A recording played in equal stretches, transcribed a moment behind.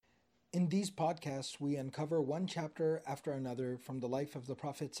In these podcasts, we uncover one chapter after another from the life of the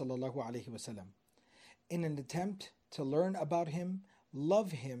Prophet ﷺ in an attempt to learn about him,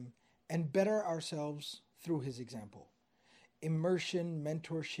 love him, and better ourselves through his example. Immersion,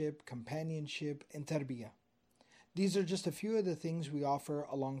 mentorship, companionship, and tarbiyah. These are just a few of the things we offer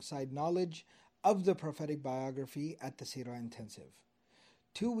alongside knowledge of the prophetic biography at the Sīrah Intensive.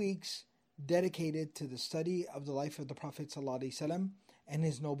 2 weeks dedicated to the study of the life of the Prophet ﷺ and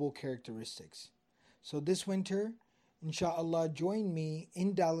his noble characteristics. So this winter, inshallah, join me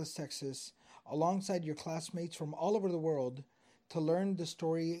in Dallas, Texas, alongside your classmates from all over the world to learn the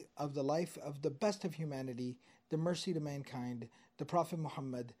story of the life of the best of humanity, the mercy to mankind, the Prophet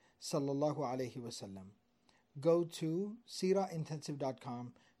Muhammad sallallahu alaihi wasallam. Go to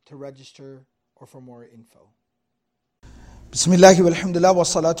sirahintensive.com to register or for more info. Bismillah walhamdulillah wa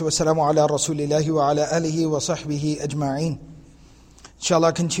salatu wa salamu ala rasulillahi wa ala alihi wa sahbihi ajma'een.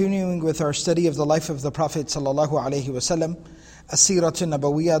 Inshallah, continuing with our study of the life of the Prophet sallallahu alaihi wasallam, Sīrah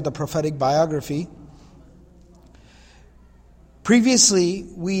Nabawiyyah, the prophetic biography. Previously,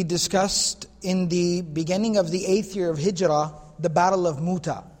 we discussed in the beginning of the 8th year of Hijrah, the Battle of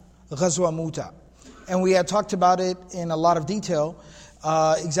Mu'tah, Ghazwa Mu'tah. And we had talked about it in a lot of detail,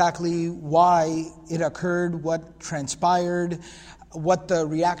 exactly why it occurred, what transpired, what the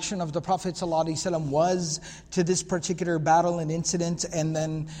reaction of the Prophet ﷺ was to this particular battle and incident, and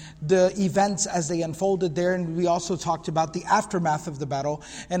then the events as they unfolded there. And we also talked about the aftermath of the battle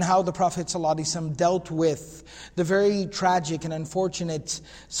and how the Prophet ﷺ dealt with the very tragic and unfortunate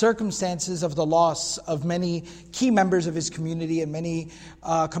circumstances of the loss of many key members of his community and many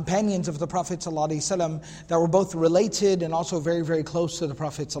companions of the Prophet ﷺ that were both related and also very, very close to the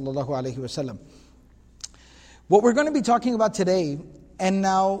Prophet ﷺ. What we're going to be talking about today, is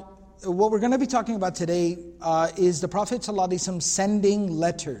the Prophet ﷺ sending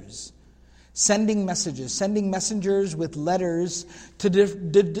letters, sending messengers with letters to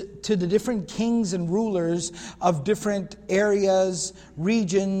the different kings and rulers of different areas,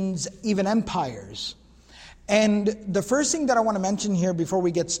 regions, even empires. And the first thing that I want to mention here before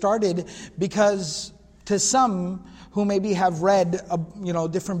we get started, because to some who maybe have read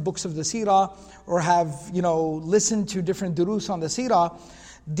different books of the Sīrah or have listened to different durus on the Sīrah,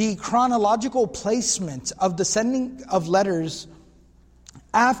 the chronological placement of the sending of letters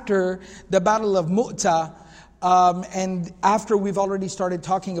after the Battle of Mu'tah and after we've already started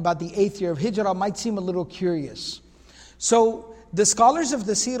talking about the 8th year of Hijrah might seem a little curious. So the scholars of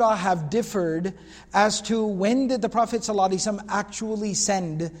the Sīrah have differed as to when did the Prophet ﷺ actually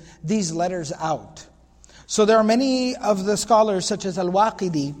send these letters out. So there are many of the scholars, such as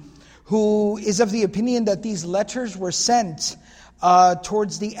Al-Waqidi, who is of the opinion that these letters were sent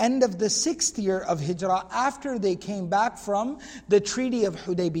towards the end of the 6th year of Hijrah, after they came back from the Treaty of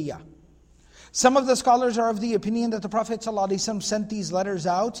Hudaybiyah. Some of the scholars are of the opinion that the Prophet ﷺ sent these letters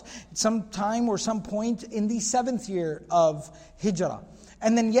out sometime or some point in the 7th year of Hijrah.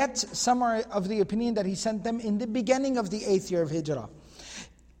 And then yet some are of the opinion that he sent them in the beginning of the 8th year of Hijrah.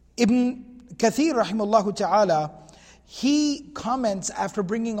 Ibn Kathir rahimahullah ta'ala, he comments after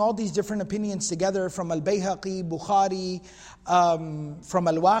bringing all these different opinions together from Al-Bayhaqi, Bukhari, from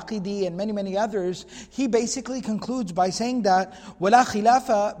Al-Waqidi and many others. He basically concludes by saying that وَلَا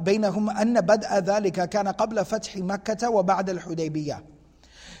خِلَافَ بَيْنَهُمْ أَنَّ بَدْءَ ذَلِكَ كَانَ قَبْلَ فَتْحِ مَكَّةَ وَبَعْدَ الْحُدَيْبِيَّةِ.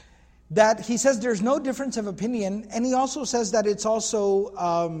 That he says there's no difference of opinion, and he also says that it's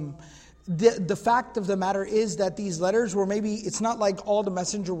also the fact of the matter is that these letters were it's not like all the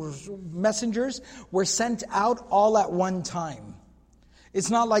messengers were sent out all at one time.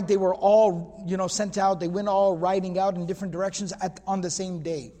 It's not like they were all sent out, they went all riding out in different directions on the same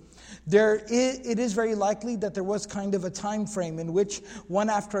day. It is very likely that there was kind of a time frame in which one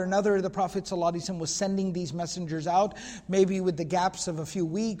after another the Prophet ﷺ was sending these messengers out, maybe with the gaps of a few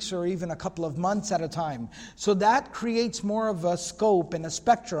weeks or even a couple of months at a time. So that creates more of a scope and a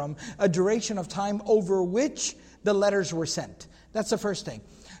spectrum, a duration of time over which the letters were sent. That's the first thing.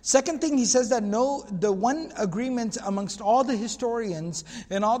 Second thing, he says that the one agreement amongst all the historians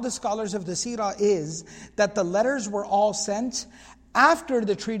and all the scholars of the Sīrah is that the letters were all sent after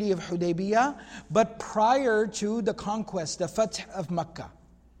the Treaty of Hudaybiyah, but prior to the conquest, the Fath of Makkah.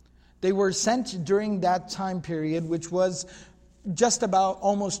 They were sent during that time period, which was just about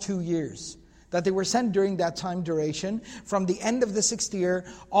almost 2 years. That they were sent during that time duration, from the end of the 6th year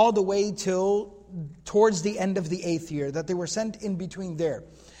all the way towards the end of the 8th year, that they were sent in between there.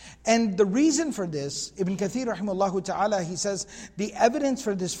 And the reason for this, Ibn Kathir rahimahullah ta'ala, he says, the evidence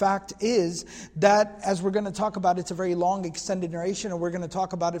for this fact is that, as we're going to talk about, it's a very long extended narration, and we're going to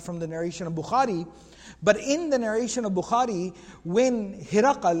talk about it from the narration of Bukhari. But in the narration of Bukhari, when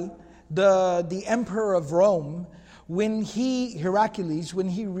Hiraqal, the emperor of Rome, Heraclius, when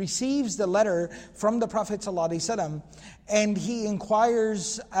he receives the letter from the Prophet ﷺ, and he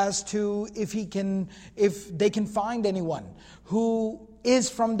inquires as to if they can find anyone who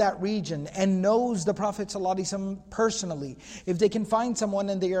is from that region and knows the Prophet ﷺ personally, if they can find someone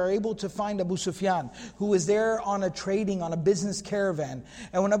and they are able to find Abu Sufyan, who is there on a business caravan.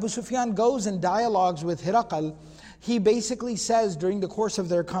 And when Abu Sufyan goes and dialogues with Herakl, he basically says during the course of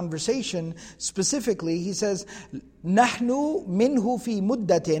their conversation, specifically, he says, نَحْنُ مِنْهُ فِي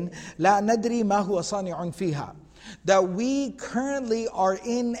مُدَّةٍ لَا نَدْرِي مَا هُوَ صَانِعٌ فِيهَا. That we currently are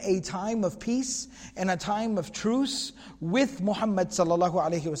in a time of peace and a time of truce with Muhammad sallallahu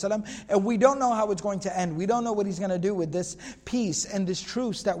alaihi wasallam, and we don't know how it's going to end. We don't know what he's going to do with this peace and this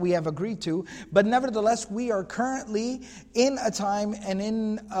truce that we have agreed to. But nevertheless, we are currently in a time and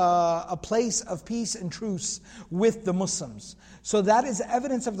in a place of peace and truce with the Muslims. So that is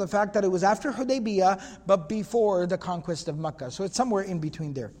evidence of the fact that it was after Hudaybiyah, but before the conquest of Mecca. So it's somewhere in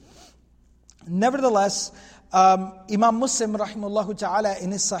between there. Nevertheless, Imam Muslim rahimahullah ta'ala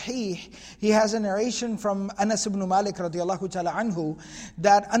in his Sahih, he has a narration from Anas ibn Malik radiallahu ta'ala anhu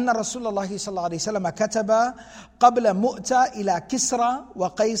that anna Rasulullah sallallahu alayhi wa sallam kataba qabla mu'ta ila Kisra wa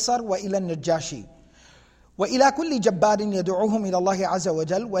Qaysar wa ila Najashi wa ila kulli jabbarin yadu'uhum ila Allah azza wa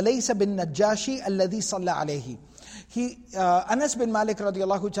jal wa laysa bin Najashi alladhi salla alayhi. Anas bin Malik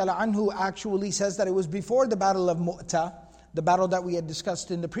radiallahu ta'ala anhu actually says that it was before the battle of Mu'ta, the battle that we had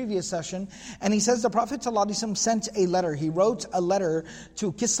discussed in the previous session. And he says the Prophet ﷺ sent a letter. He wrote a letter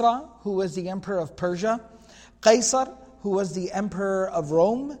to Kisra, who was the emperor of Persia, Qaysar, who was the emperor of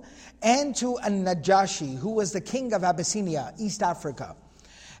Rome, and to An-Najashi, who was the king of Abyssinia, East Africa,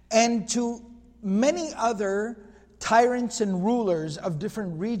 and to many other tyrants and rulers of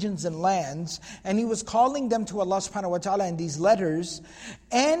different regions and lands. And he was calling them to Allah subhanahu wa ta'ala in these letters.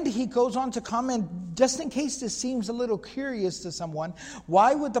 And he goes on to comment, just in case this seems a little curious to someone,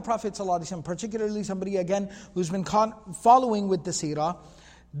 why would the Prophet ﷺ, particularly somebody again who's been following with the Sīrah,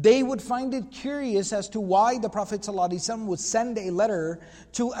 they would find it curious as to why the Prophet ﷺ would send a letter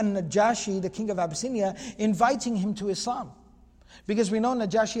to An-Najashi, the king of Abyssinia, inviting him to Islam. Because we know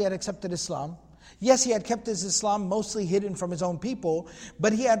Najashi had accepted Islam. Yes, he had kept his Islam mostly hidden from his own people,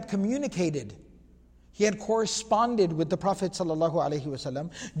 but he had communicated. He had corresponded with the Prophet sallallahu alaihi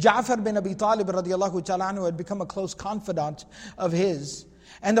wasallam. Ja'far bin Abi Talib radiallahu ta'ala anhu had become a close confidant of his.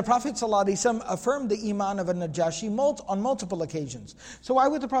 And the Prophet ﷺ affirmed the iman of An-Najashi on multiple occasions. So why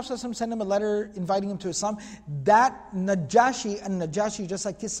would the Prophet ﷺ send him a letter inviting him to Islam? That Najashi, just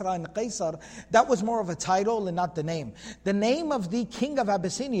like Kisra and Qaysar, that was more of a title and not the name. The name of the king of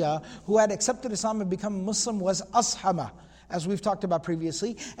Abyssinia who had accepted Islam and become Muslim was Ashama, as we've talked about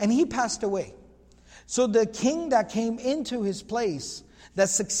previously, and he passed away. So the king that came into his place, that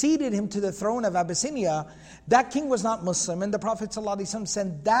succeeded him to the throne of Abyssinia, that king was not Muslim, and the Prophet ﷺ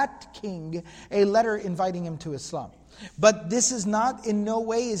sent that king a letter inviting him to Islam. But this is not, in no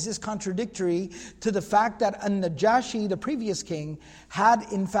way is this contradictory to the fact that An-Najashi, the previous king, had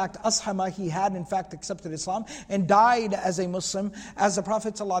in fact Ashama, he had in fact accepted Islam and died as a Muslim, as the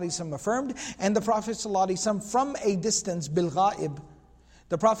Prophet ﷺ affirmed. And the Prophet ﷺ from a distance, bil-ghaib,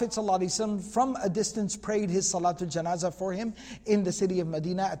 the Prophet ﷺ from a distance prayed his Salatul Janazah for him in the city of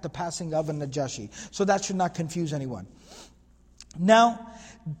Medina at the passing of An-Najashi. So that should not confuse anyone. Now,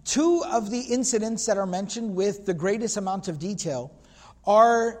 two of the incidents that are mentioned with the greatest amount of detail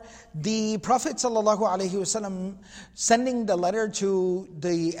are the Prophet ﷺ sending the letter to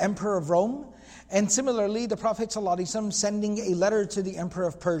the Emperor of Rome, and similarly, the Prophet ﷺ sending a letter to the Emperor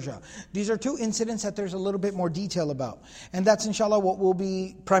of Persia. These are two incidents that there's a little bit more detail about. And that's inshallah what we'll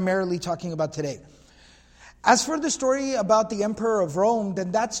be primarily talking about today. As for the story about the Emperor of Rome,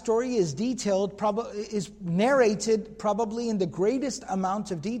 then that story is detailed, is narrated probably in the greatest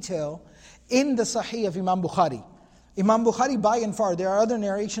amount of detail in the Sahih of Imam Bukhari. Imam Bukhari by and far, there are other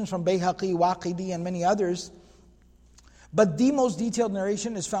narrations from Bayhaqi, Waqidi and many others, but the most detailed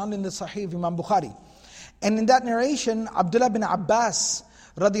narration is found in the Sahih of Imam Bukhari. And in that narration, Abdullah bin Abbas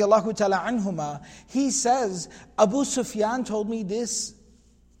radiallahu ta'ala anhuma, he says, Abu Sufyan told me this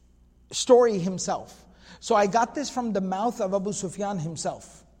story himself. So I got this from the mouth of Abu Sufyan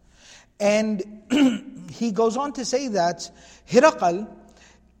himself. And he goes on to say that Herakl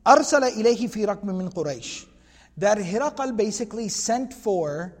arsala ilayhi fi rakm min Quraysh. That Herakl basically sent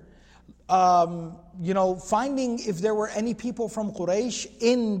for finding if there were any people from Quraysh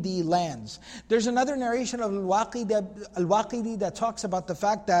in the lands. There's another narration of Al-Waqidi that talks about the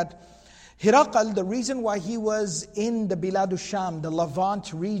fact that Hiraqal, the reason why he was in the Bilad al-Sham, the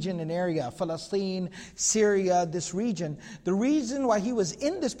Levant region and area, Palestine, Syria, this region, the reason why he was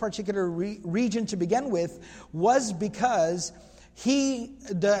in this particular region to begin with was because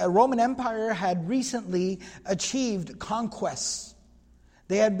the Roman Empire had recently achieved conquests.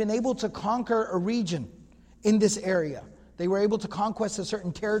 They had been able to conquer a region in this area. They were able to conquest a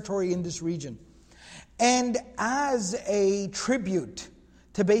certain territory in this region. And as a tribute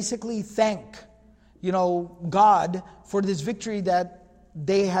to basically thank, God for this victory that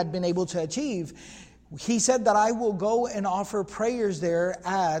they had been able to achieve, he said that I will go and offer prayers there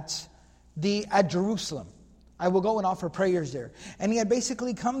at Jerusalem. I will go and offer prayers there. And he had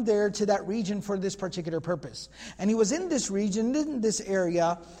basically come there to that region for this particular purpose. And he was in this region, in this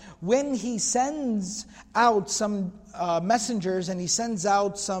area, when he sends out some messengers and he sends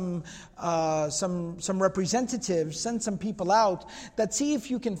out some representatives, sends some people out that see if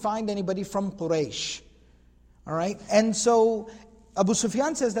you can find anybody from Quraysh. All right? And so Abu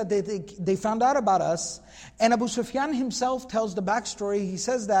Sufyan says that they found out about us, and Abu Sufyan himself tells the backstory. He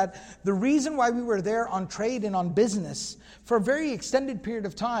says that the reason why we were there on trade and on business for a very extended period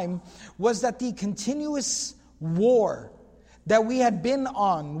of time was that the continuous war that we had been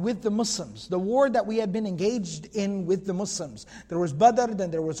on with the Muslims, the war that we had been engaged in with the Muslims. There was Badr,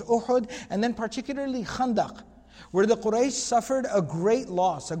 then there was Uhud, and then particularly Khandaq, where the Quraysh suffered a great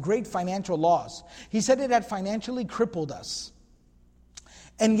loss, a great financial loss. He said it had financially crippled us.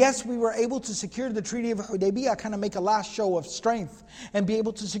 And yes, we were able to secure the Treaty of Hudaybiyah, kind of make a last show of strength and be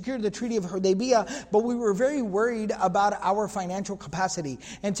able to secure the Treaty of Hudaybiyah, but we were very worried about our financial capacity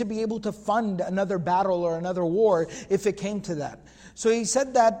and to be able to fund another battle or another war if it came to that. So he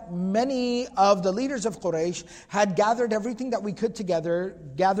said that many of the leaders of Quraysh had gathered everything that we could together,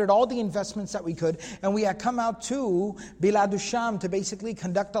 gathered all the investments that we could, and we had come out to Bilad al-Sham to basically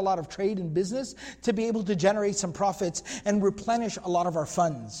conduct a lot of trade and business, to be able to generate some profits and replenish a lot of our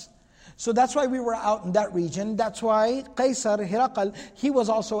funds. So that's why we were out in that region. That's why Qaisar, Hiraqal, he was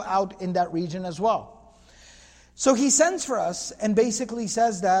also out in that region as well. So he sends for us and basically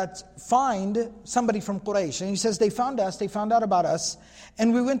says that, find somebody from Quraysh. And he says, they found us, they found out about us,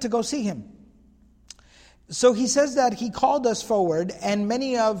 and we went to go see him. So he says that he called us forward, and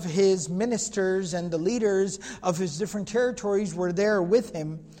many of his ministers and the leaders of his different territories were there with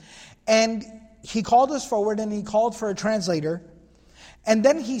him. And he called us forward and he called for a translator. And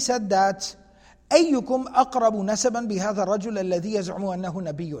then he said that, أَيُّكُمْ أَقْرَبُ نَسَبًا بِهَذَا الرَّجُلَ الَّذِي يَزْعُمُ أَنَّهُ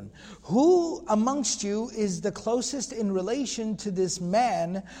نَبِيٌّ. Who amongst you is the closest in relation to this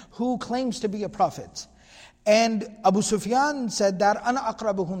man who claims to be a prophet? And Abu Sufyan said that, أَنَا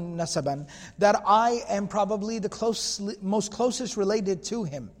أَقْرَبُهُ نَسَبًا, that I am probably the most closest related to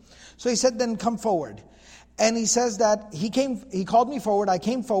him. So he said, then come forward. And he says that he called me forward, I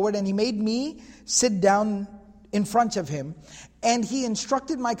came forward, and he made me sit down in front of him. And he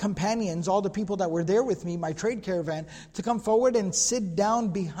instructed my companions, all the people that were there with me, my trade caravan, to come forward and sit down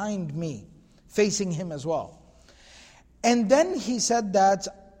behind me, facing him as well. And then he said that,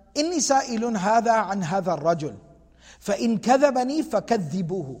 إِنِّي سَائِلٌ هَذَا عَنْ هَذَا الرَّجُلِ فَإِنْ كَذَبَنِي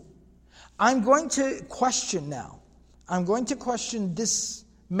فَكَذِّبُوهُ. I'm going to question now. I'm going to question this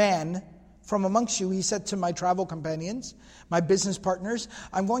man from amongst you. He said to my travel companions, my business partners,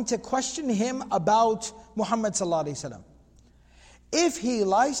 I'm going to question him about Muhammad sallallahu alaihi wasallam. If he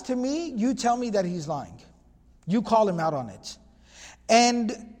lies to me, you tell me that he's lying. You call him out on it.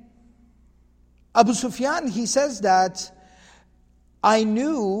 And Abu Sufyan, he says that, I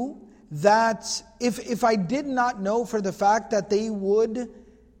knew that if I did not know for the fact that they would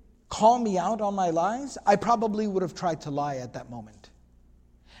call me out on my lies, I probably would have tried to lie at that moment.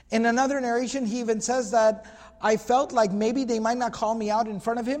 In another narration, he even says that I felt like maybe they might not call me out in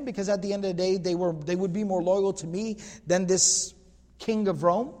front of him, because at the end of the day, they would be more loyal to me than this king of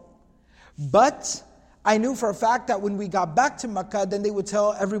Rome. But I knew for a fact that when we got back to Mecca, then they would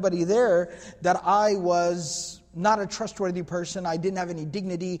tell everybody there that I was not a trustworthy person, I didn't have any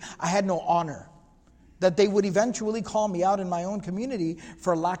dignity, I had no honor. That they would eventually call me out in my own community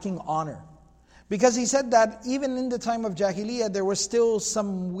for lacking honor. Because he said that even in the time of Jahiliyyah, there was still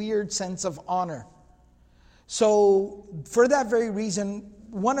some weird sense of honor. So for that very reason,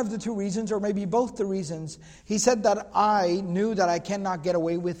 one of the two reasons, or maybe both the reasons, he said that I knew that I cannot get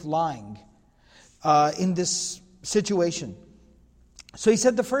away with lying in this situation. So he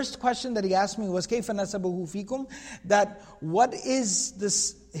said the first question that he asked me was, كَيْفَ نَسَبُهُ فِيكُمْ? That what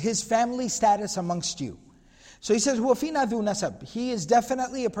is his family status amongst you? So he says, هُوَ فِينَا ذُو نَسَب. He is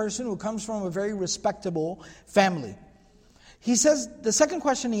definitely a person who comes from a very respectable family. He says, the second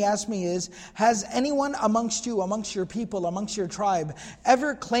question he asked me is, has anyone amongst you, amongst your people, amongst your tribe,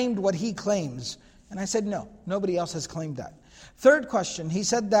 ever claimed what he claims? And I said, no, nobody else has claimed that. Third question, he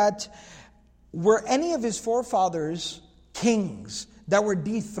said that, were any of his forefathers kings that were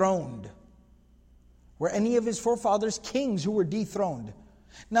dethroned? Were any of his forefathers kings who were dethroned?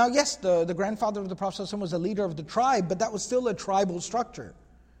 Now, yes, the grandfather of the Prophet ﷺ was a leader of the tribe, but that was still a tribal structure,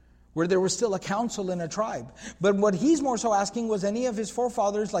 where there was still a council in a tribe. But what he's more so asking was any of his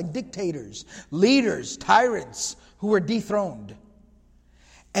forefathers like dictators, leaders, tyrants who were dethroned.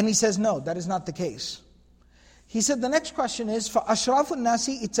 And he says, no, that is not the case. He said the next question is, فَأَشْرَافُ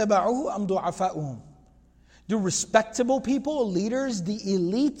النَّاسِ اتَّبَعُوهُ أَمْ ضُعَفَاؤُهُم? Do respectable people, leaders, the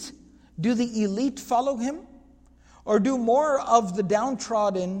elite follow him? Or do more of the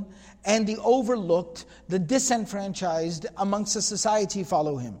downtrodden and the overlooked, the disenfranchised amongst the society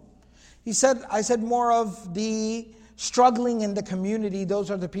follow him? He said, I said more of the struggling in the community,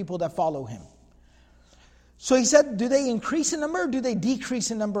 those are the people that follow him. So he said, do they increase in number or do they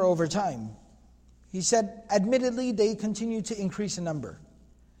decrease in number over time? He said, admittedly, they continue to increase in number.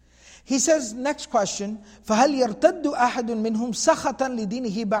 He says, next question, فَهَلْ يَرْتَدُّ أَحَدٌ مِّنْهُمْ سَخَطًا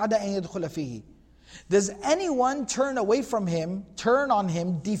لِدِينِهِ بَعْدَ أَنْ يَدْخُلَ فِيهِ? Does anyone turn on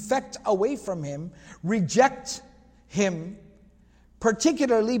him, defect away from him, reject him,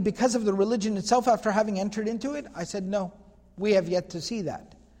 particularly because of the religion itself after having entered into it? I said, no, we have yet to see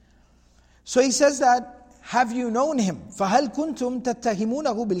that. So he says that, have you known him? فَهَلْ كُنْتُمْ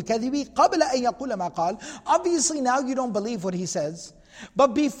تَتَّهِمُونَهُ بِالْكَذِبِ قَبْلَ أَنْ يَقُولَ مَا قَالَ? Obviously now you don't believe what he says.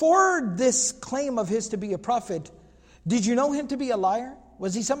 But before this claim of his to be a prophet, did you know him to be a liar?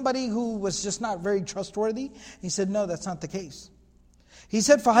 Was he somebody who was just not very trustworthy? He said, no, that's not the case. He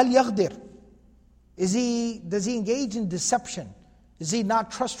said, فَهَلْ يَغْدِرُ? Does he engage in deception? Is he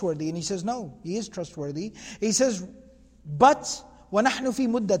not trustworthy? And he says, no, he is trustworthy. He says, but وَنَحْنُ فِي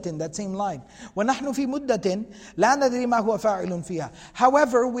مُدَّةٍ, that same line. وَنَحْنُ فِي مُدَّةٍ لَا نَدْرِي مَا هُوَ فَاعِلٌ فِيهَا.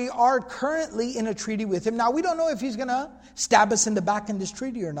 However, we are currently in a treaty with him. Now, we don't know if he's going to stab us in the back in this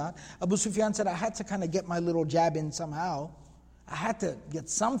treaty or not. Abu Sufyan said, I had to kind of get my little jab in somehow. I had to get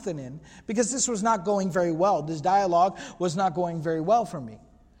something in because this was not going very well. This dialogue was not going very well for me.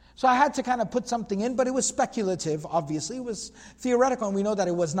 So I had to kind of put something in, but it was speculative, obviously. It was theoretical, and we know that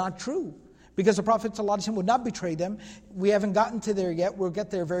it was not true. Because the Prophet ﷺ would not betray them. We haven't gotten to there yet. We'll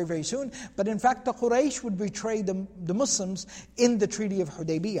get there very, very soon. But in fact, the Quraysh would betray the Muslims in the Treaty of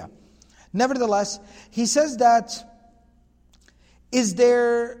Hudaybiyah. Nevertheless, he says that, he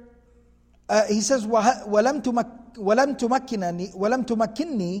says, وَلَمْ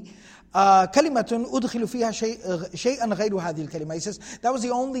تُمَكِّنِّي كَلِمَةٌ أُدْخِلُ فِيهَا شَيْئًا غَيْرُ هَذِهِ الْكَلِمَةِ. He says, that was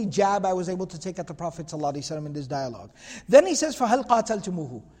the only jab I was able to take at the Prophet ﷺ in this dialogue. Then he says, فَهَلْ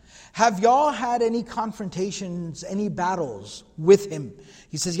قَاتَلْتُمُوهُ? Have y'all had any confrontations, any battles with him?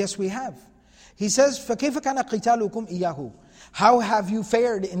 He says, yes, we have. He says, فَكَيْفَ كَانَ قِتَالُكُمْ إِيَّهُ? How have you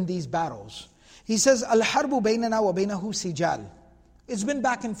fared in these battles? He says, الْحَرْبُ بَيْنَنَا وَبَيْنَهُ سِجَالٌ. It's been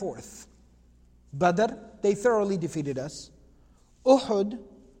back and forth. Badr, they thoroughly defeated us. Uhud,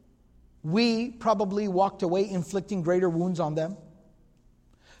 we probably walked away inflicting greater wounds on them.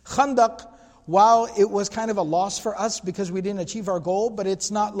 Khandaq, while it was kind of a loss for us because we didn't achieve our goal, but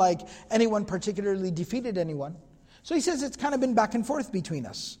it's not like anyone particularly defeated anyone. So he says it's kind of been back and forth between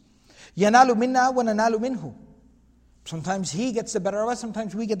us. يَنَالُ مِنَّا وَنَنَالُ مِنْهُ. Sometimes he gets the better of us,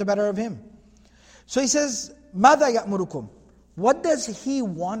 sometimes we get the better of him. So he says, مَاذَا يَأْمُرُكُمْ? What does he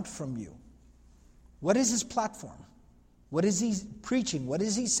want from you? What is his platform? What is he preaching? What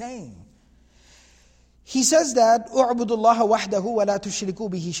is he saying? He says that, أُعْبُدُ اللَّهَ وَحْدَهُ وَلَا تُشْرِكُوا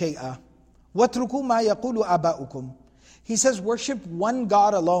بِهِ شَيْئًا وَاتْرُكُوا مَا يَقُولُ آبَاؤُكُمْ. He says, worship one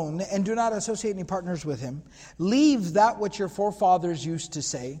God alone and do not associate any partners with him. Leave that which your forefathers used to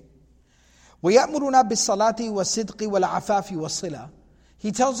say. وَيَأْمُرُنَا بِالصَّلَاةِ وَالصِّدْقِ وَالْعَفَافِ وَالصِّلَةِ.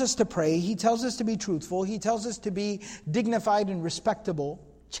 He tells us to pray, he tells us to be truthful, he tells us to be dignified and respectable,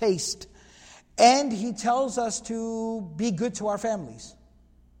 chaste, and he tells us to be good to our families.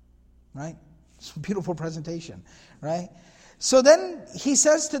 Right? It's a beautiful presentation, right? So then he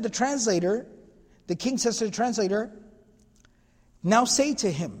says to the translator, the king says to the translator, now say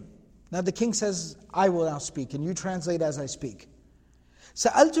to him. Now the king says, I will now speak, and you translate as I speak.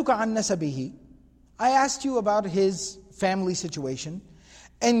 سَأَلْتُكَ عَنْ نَسَبِهِ. I asked you about his family situation,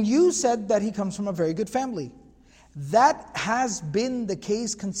 and you said that he comes from a very good family. That has been the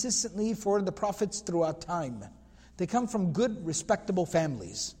case consistently for the prophets throughout time. They come from good, respectable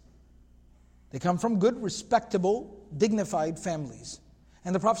families. They come from good, respectable, dignified families.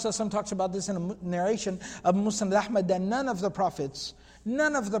 And the Prophet ﷺ talks about this in a narration of Musnad Ahmad, that none of the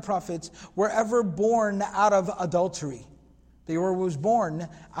prophets were ever born out of adultery. They were always born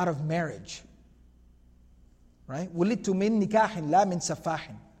out of marriage. Right? وَلِدْتُ مِن نِكَاحٍ لَا مِن سَفَاحٍ.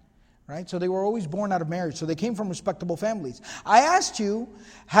 Right? So they were always born out of marriage. So they came from respectable families. I asked you,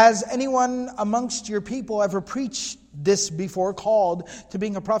 has anyone amongst your people ever preached this before, called to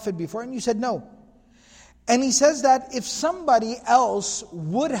being a prophet before? And you said no. And he says that if somebody else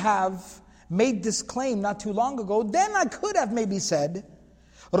would have made this claim not too long ago, then I could have maybe said,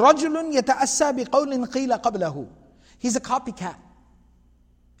 رَجُلٌ يَتَأَسَّى بِقَوْلٍ قِيلَ قَبْلَهُ. He's a copycat.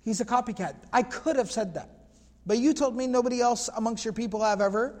 He's a copycat. I could have said that. But you told me nobody else amongst your people have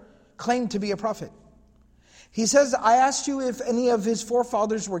ever claimed to be a prophet. He says, I asked you if any of his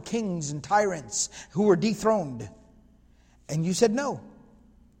forefathers were kings and tyrants who were dethroned. And you said no.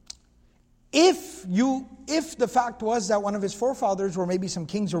 If the fact was that one of his forefathers were maybe some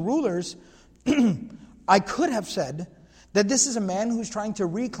kings or rulers, I could have said that this is a man who's trying to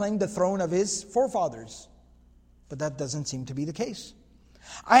reclaim the throne of his forefathers. But that doesn't seem to be the case.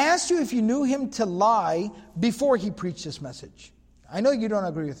 I asked you if you knew him to lie before he preached this message. I know you don't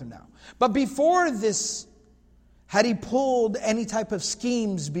agree with him now. But before this, had he pulled any type of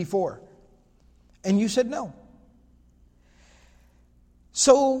schemes before? And you said no.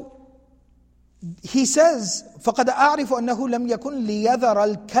 So he says, فَقَدْ أَعْرِفُ أَنَّهُ لَمْ يَكُنْ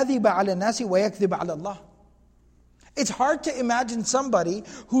لِيَذَرَ الْكَذِبَ عَلَى النَّاسِ وَيَكْذِبَ عَلَى اللَّهِ. It's hard to imagine somebody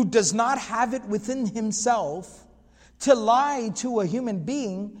who does not have it within himself to lie to a human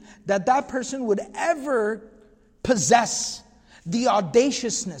being, that person would ever possess the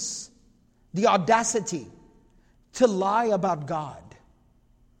audaciousness, the audacity to lie about God.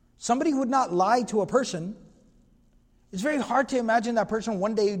 Somebody who would not lie to a person, it's very hard to imagine that person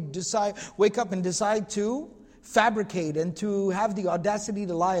one day wake up and decide to fabricate and to have the audacity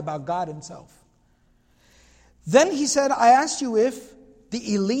to lie about God himself. Then he said, I asked you if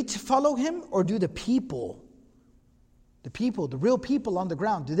the elite follow him, or do the real people on the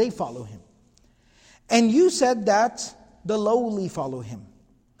ground, do they follow him? And you said that the lowly follow him.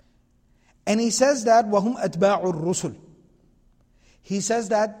 And he says that وَهُمْ أَتْبَاعُ الرُّسُلِ. He says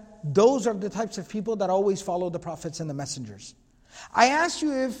that those are the types of people that always follow the prophets and the messengers. I asked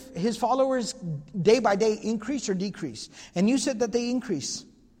you if his followers day by day increase or decrease. And you said that they increase.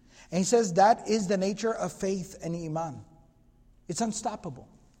 And he says that is the nature of faith and iman. It's unstoppable.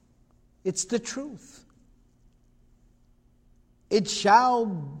 It's the truth. It shall,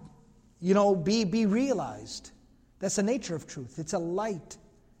 be realized. That's the nature of truth. It's a light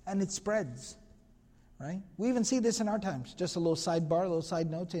and it spreads. Right? We even see this in our times. Just a little sidebar, a little side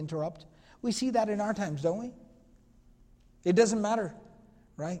note to interrupt. We see that in our times, don't we? It doesn't matter,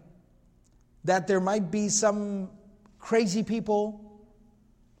 right? That there might be some crazy people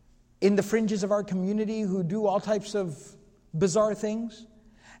in the fringes of our community who do all types of bizarre things.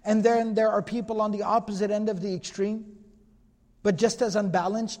 And then there are people on the opposite end of the extreme, but just as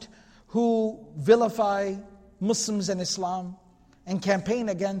unbalanced, who vilify Muslims and Islam and campaign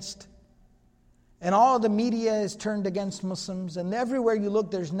against. And all the media is turned against Muslims. And everywhere you look,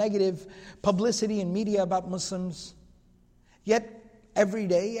 there's negative publicity in media about Muslims. Yet, every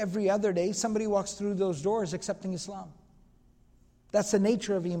day, every other day, somebody walks through those doors accepting Islam. That's the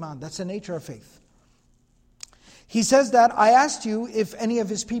nature of iman. That's the nature of faith. He says that, I asked you if any of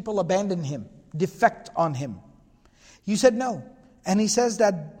his people abandon him, defect on him. You said no. And he says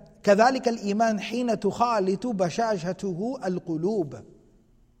that, كَذَلِكَ الْإِيمَانِ حِينَ تُخَالِطُ بَشَاجَتُهُ الْقُلُوبِ.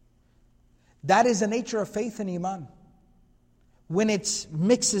 That is the nature of faith and iman. When it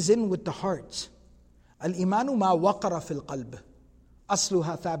mixes in with the heart. الْإِيمَانُ مَا وَقَرَ فِي الْقَلْبِ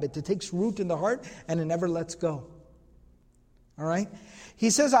أَصْلُهَا ثَابِتٌ. It takes root in the heart and it never lets go. All right? He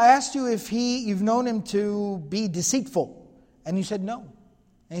says, I asked you if you've known him to be deceitful. And you said no.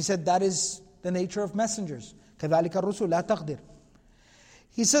 And he said, that is the nature of messengers. كَذَلِكَ الرُّسُلُ لَا تَقْدِرُ.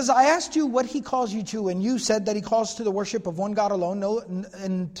 He says, I asked you what he calls you to, and you said that he calls to the worship of one God alone,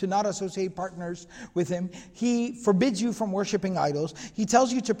 and to not associate partners with him. He forbids you from worshiping idols. He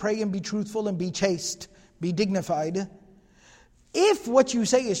tells you to pray and be truthful and be chaste, be dignified. If what you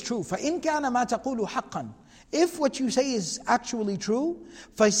say is true, فَإِنْ كَانَ مَا تَقُولُ حَقًّا. If what you say is actually true,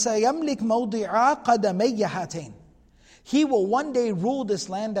 فَسَيَمْلِكْ مَوْضِعَ قَدَمَيَّ هَاتَيْنِ. He will one day rule this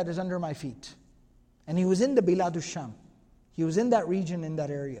land that is under my feet. And he was in the Bilad al-Sham. He was in that region, in that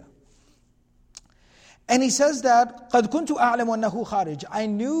area. And he says that, قَدْ كُنْتُ أَعْلَمُ أَنَّهُ خَارِجٌ. I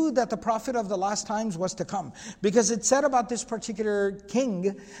knew that the prophet of the last times was to come. Because it said about this particular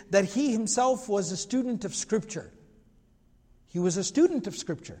king that he himself was a student of Scripture. He was a student of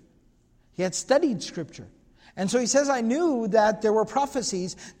Scripture. He had studied Scripture. And so he says, I knew that there were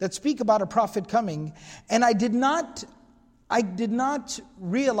prophecies that speak about a prophet coming. And I did not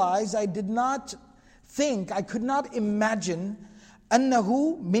realize, I did not think, I could not imagine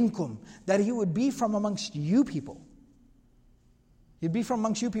أَنَّهُ مِنْكُمْ, that he would be from amongst you people. He'd be from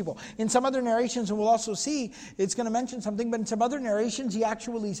amongst you people. In some other narrations, and we'll also see, it's going to mention something, but in some other narrations, he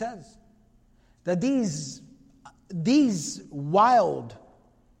actually says that these wild,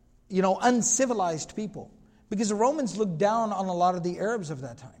 uncivilized people, because the Romans looked down on a lot of the Arabs of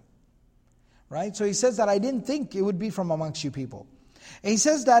that time. Right? So he says that I didn't think it would be from amongst you people. And he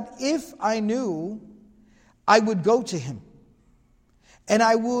says that if I knew, I would go to him. And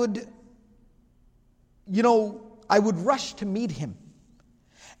I would rush to meet him.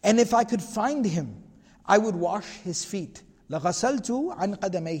 And if I could find him, I would wash his feet. لَغَسَلْتُ عَنْ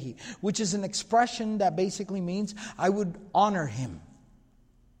قَدَمَيْهِ, which is an expression that basically means I would honor him.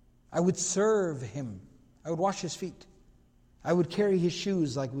 I would serve him. I would wash his feet. I would carry his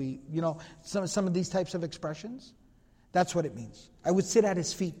shoes, like some of these types of expressions. That's what it means. I would sit at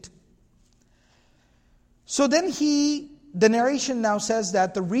his feet. So then the narration now says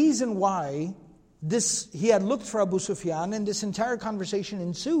that the reason why he had looked for Abu Sufyan and this entire conversation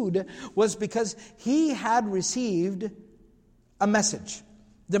ensued was because he had received a message.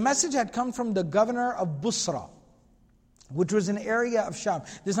 The message had come from the governor of Busra, which was an area of Sham.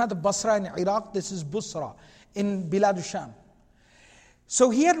 This is not the Basra in Iraq, this is Busra in Bilad al-Sham. So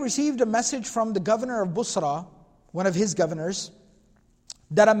he had received a message from the governor of Busra, one of his governors,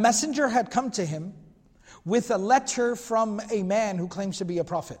 that a messenger had come to him with a letter from a man who claims to be a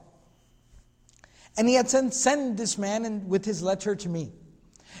prophet. And he had said, send this man with his letter to me.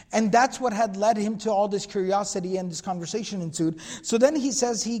 And that's what had led him to all this curiosity, and this conversation ensued. So then he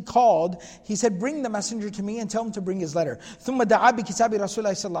says he said, bring the messenger to me and tell him to bring his letter. ثُمَّ دَعَا بِكِتَابِ رَسُولِ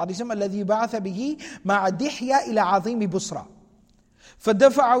اللَّهِ صَلَّى اللَّهُ عَلَيْهِ وسلم الَّذِي بَعَثَ بِهِ مَعَ دِحْيَا إِلَى عَظِيمِ بُصْرَى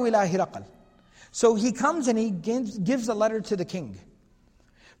فَدَفَعَهُ إِلَى هِرَقَلَ. So he comes and he gives the letter to the king.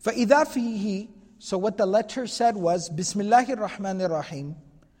 فَإِذَا فِيهِ, so what the letter said was, بِسْمِ اللَّهِ الرَّحْمَنِ الرَّحِيمِ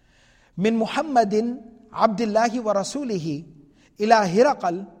مِنْ مُحَمَّدٍ عَبْدِ اللَّهِ وَرَسُولِهِ إِلَى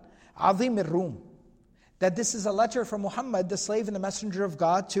هِرَقَلَ عَظِيمِ الرُّومِ. That this is a letter from Muhammad, the slave and the messenger of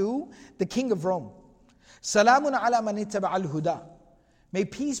God, to the king of Rome. سَلَامٌ عَلَى مَنِ اتَّبَعَ الْهُدَى. May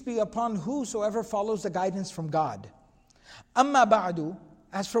peace be upon whosoever follows the guidance from God. أَمَّا بَعْدُ,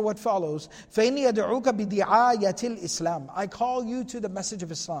 as for what follows, فَإِنِّي أَدْعُوكَ بِدِعَايَةِ الْإِسْلَامِ. I call you to the message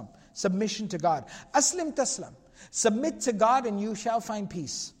of Islam, submission to God. أَسْلِمْ تَسْلَمْ. Submit to God and you shall find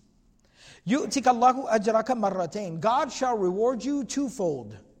peace. يُؤْتِكَ اللَّهُ أَجْرَكَ مَرَّتَيْنِ. God shall reward you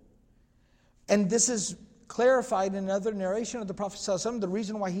twofold. And this is clarified in another narration of the Prophet ﷺ. The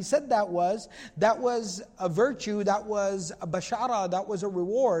reason why he said that was a virtue, that was a bashara, that was a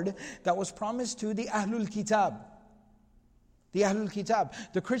reward that was promised to the Ahlul Kitab. The Ahlul Kitab,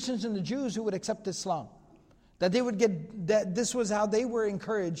 the Christians and the Jews who would accept Islam. That they would get, that this was how they were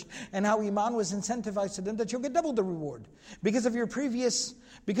encouraged and how Iman was incentivized to them, that you'll get double the reward. Because of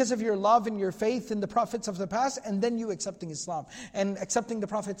your love and your faith in the prophets of the past, and then you accepting Islam and accepting the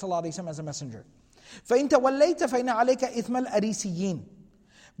Prophet ﷺ as a messenger. فَإِن تَوَلَّيْتَ فَإِنَّ عَلَيْكَ إِثْمَ الْأَرِيسِيِّينَ.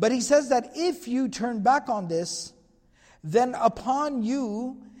 But he says that if you turn back on this, then upon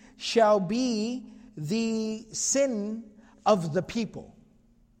you shall be the sin of the people.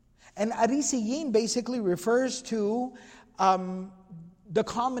 And Arisiyin basically refers to the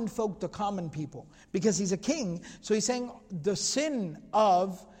common folk, the common people. Because he's a king, so he's saying the sin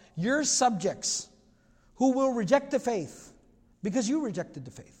of your subjects who will reject the faith because you rejected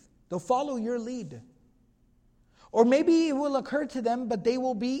the faith. They'll follow your lead. Or maybe it will occur to them, but they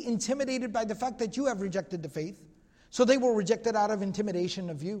will be intimidated by the fact that you have rejected the faith. So they will reject it out of intimidation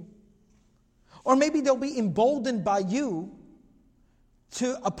of you. Or maybe they'll be emboldened by you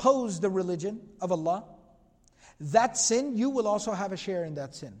to oppose the religion of Allah. That sin, you will also have a share in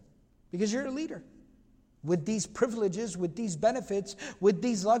that sin. Because you're a leader. With these privileges, with these benefits, with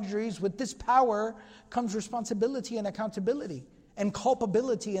these luxuries, with this power, comes responsibility and accountability, and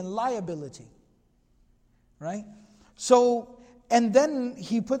culpability and liability. Right? So, and then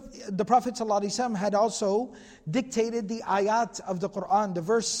the Prophet ﷺ had also dictated the ayat of the Quran, the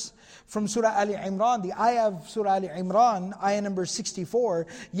verse from Surah Ali Imran, the ayah of Surah Ali Imran, ayah number 64,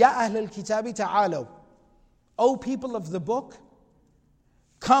 Ya Ahlul Kitabi Ta'alaw. O people of the book,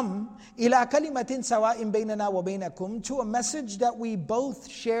 come ila kalimatin sawa'in baynana wa baynakum, to a message that we both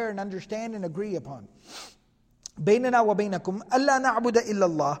share and understand and agree upon. Baynana wa baynakum alla na'budu illa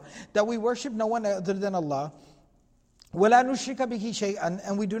Allah, that we worship no one other than Allah. وَلَا نُشْرِكَ بِهِ شَيْئًا,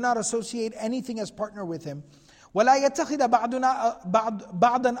 and we do not associate anything as partner with Him. وَلَا يَتَّخِذَ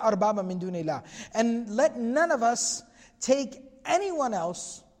بَعْضًا أَرْبَابًا مِّن دُونِ اللَّهِ, and let none of us take anyone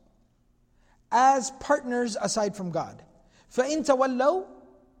else as partners aside from God. فَإِن تَوَلَّوْا,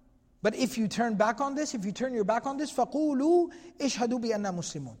 But if you turn back on this, if you turn your back on this, فَقُولُوا إِشْهَدُوا بِأَنَّا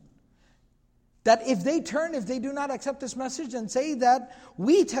مُسْلِمُونَ. That if they turn, if they do not accept this message, and say that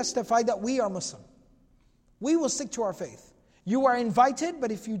we testify that we are Muslim. We will stick to our faith. You are invited,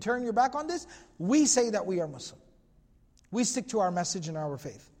 but if you turn your back on this, we say that we are Muslim. We stick to our message and our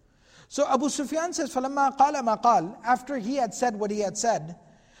faith. So Abu Sufyan says, فَلَمَّا قَالَ مَا قَالَ, after he had said what he had said,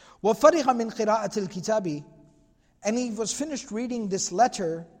 وَفَرِغَ مِنْ قِرَاءَةِ الْكِتَابِ, and he was finished reading this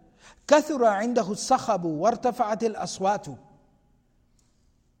letter, كَثُرَ عِنْدَهُ الصَّخَبُ وَارْتَفَعَتِ الْأَصْوَاتُ.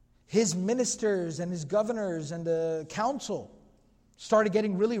 His ministers and his governors and the council started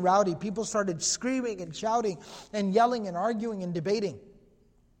getting really rowdy. People started screaming and shouting and yelling and arguing and debating.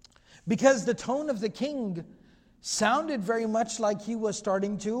 Because the tone of the king sounded very much like he was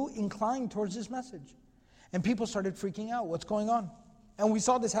starting to incline towards his message. And people started freaking out. What's going on? And we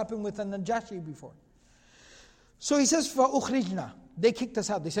saw this happen with the Najashi before. So he says, فَأُخْرِجْنَا. They kicked us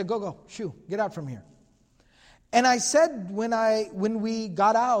out. They said, go, shoo, get out from here. And I said, when we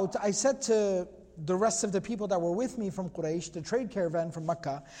got out, I said to the rest of the people that were with me from Quraysh, the trade caravan from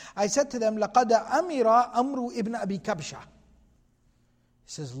Mecca, I said to them, لَقَدْ أَمِرَ أَمْرُ ibn Abi Kabsha. He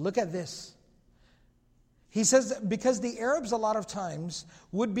says, look at this. He says, because the Arabs a lot of times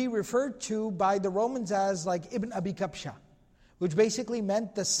would be referred to by the Romans as like Ibn Abi Kabsha, which basically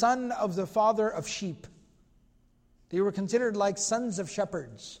meant the son of the father of sheep. They were considered like sons of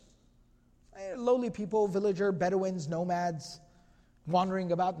shepherds. Lowly people, villager, Bedouins, nomads,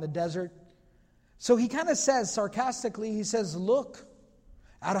 wandering about in the desert. So he kind of says, sarcastically, he says, look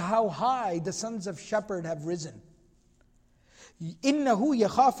at how high the sons of shepherd have risen. إِنَّهُ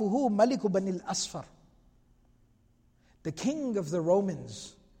يَخَافُهُ مَلِكُ بَنِي الْأَصْفَرِ. The king of the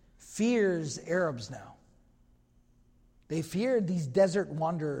Romans fears Arabs now. They fear these desert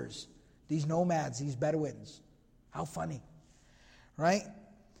wanderers, these nomads, these Bedouins. How funny, right?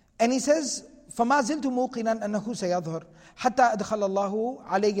 And he says, فَمَا زِلْتُ مُوقِنًا أَنَّهُ سَيَظْهَرُ حَتَّى أَدْخَلَ اللَّهُ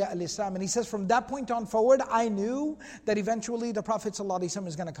عَلَيَّ الْإِسْلَامِ. And he says, from that point on forward, I knew that eventually the Prophet ﷺ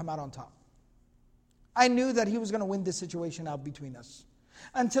is going to come out on top. I knew that he was going to win this situation out between us.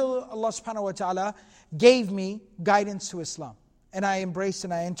 Until Allah subhanahu wa ta'ala gave me guidance to Islam. And I embraced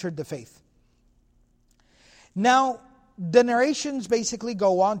and I entered the faith. Now, the narrations basically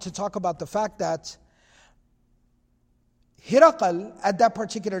go on to talk about the fact that Hiraqal, at that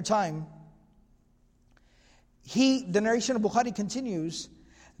particular time, the narration of Bukhari continues,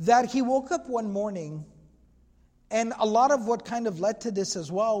 that he woke up one morning, and a lot of what kind of led to this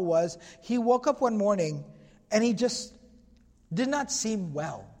as well was, he woke up one morning, and he just did not seem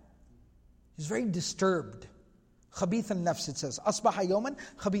well. He was very disturbed. Khabith al-nafs, it says. Asbaha yawman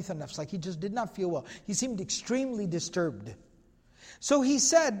khabith al-nafs. Like he just did not feel well. He seemed extremely disturbed. So he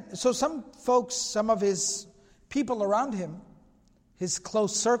said, so some folks, some of his people around him, his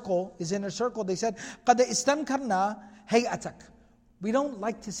close circle, his inner circle, they said, قَدْ إِسْتَنْكَرْنَا هَيْئَتَكَ. We don't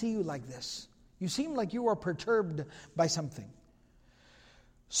like to see you like this. You seem like you are perturbed by something.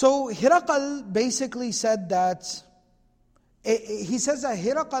 So Hiraqal basically said that, he says that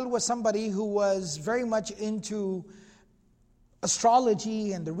Hiraqal was somebody who was very much into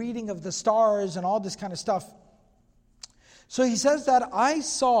astrology and the reading of the stars and all this kind of stuff. So he says that I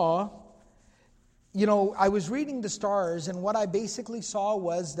saw, I was reading the stars, and what I basically saw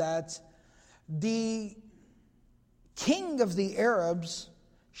was that the king of the Arabs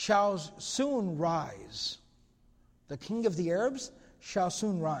shall soon rise. The king of the Arabs shall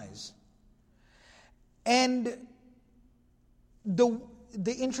soon rise. And the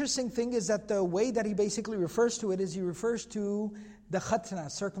interesting thing is that the way that he basically refers to it is he refers to the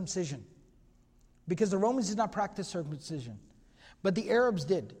khatna, circumcision. Because the Romans did not practice circumcision. But the Arabs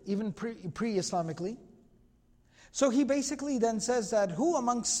did, even pre-Islamically. So he basically then says that who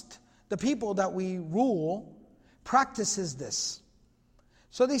amongst the people that we rule practices this?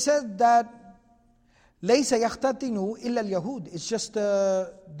 So they said that لَيْسَ يَخْتَتِنُ إِلَّا الْيَهُودِ. It's just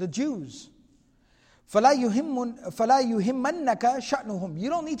the Jews. فَلَا يُهِمَّنَّكَ شَأْنُهُمْ. You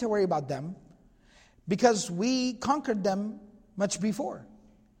don't need to worry about them because we conquered them much before.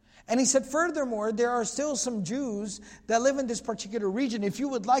 And he said, furthermore, there are still some Jews that live in this particular region. If you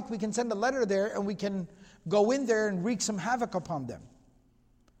would like, we can send a letter there and we can go in there and wreak some havoc upon them.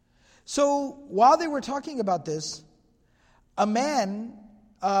 So while they were talking about this, a man,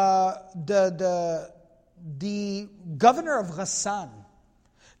 the governor of Ghassan,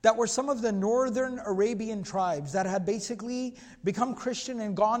 that were some of the northern Arabian tribes that had basically become Christian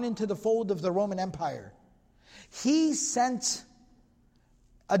and gone into the fold of the Roman Empire. He sent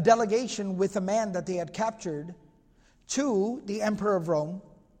a delegation with a man that they had captured to the emperor of Rome.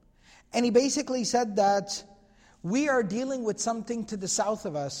 And he basically said that we are dealing with something to the south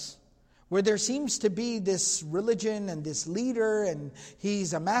of us where there seems to be this religion and this leader, and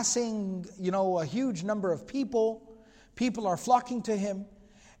he's amassing, a huge number of people. People are flocking to him.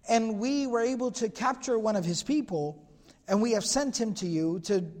 And we were able to capture one of his people, and we have sent him to you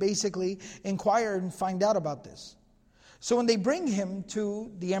to basically inquire and find out about this. So when they bring him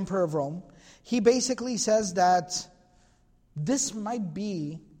to the Emperor of Rome, he basically says that this might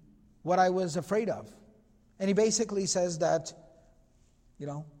be what I was afraid of. And he basically says that,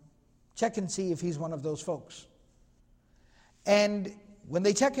 check and see if he's one of those folks. And when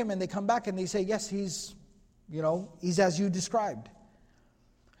they check him and they come back and they say, yes, he's as you described.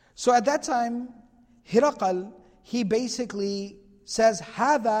 So at that time, Hiraqal, he basically says,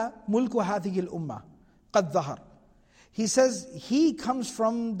 هذا ملك هذه الأمة قد ظهر. He says, he comes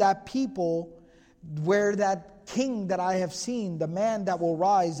from that people where that king that I have seen, the man that will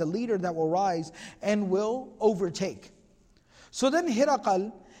rise, the leader that will rise and will overtake. So then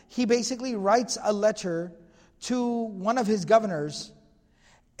Hiraqal, he basically writes a letter to one of his governors,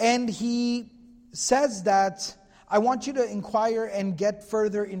 and he says that, I want you to inquire and get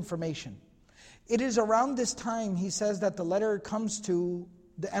further information. It is around this time, he says, that the letter comes to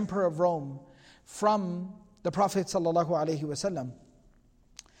the Emperor of Rome from the Prophet ﷺ.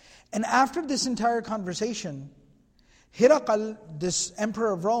 And after this entire conversation, Hiraqal, this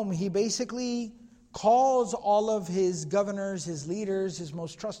Emperor of Rome, he basically calls all of his governors, his leaders, his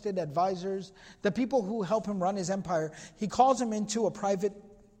most trusted advisors, the people who help him run his empire. He calls them into a private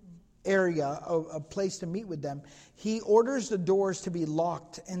area, a place to meet with them. He orders the doors to be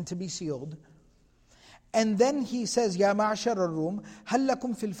locked and to be sealed. And then he says, Ya ma'ashar al-Rum, hal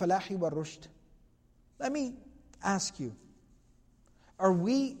lakum fil falahi wal rushd. Let me ask you,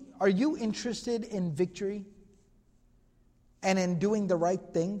 are you interested in victory and in doing the right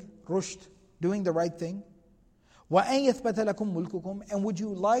thing? Rushd, doing the right thing. Wa an yathbata lakum mulkukum, and would you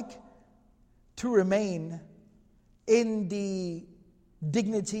like to remain in the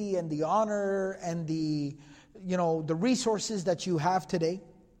dignity and the honor and the resources that you have today?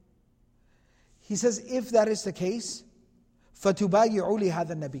 He says, if that is the case, فَتُبَايِعُوا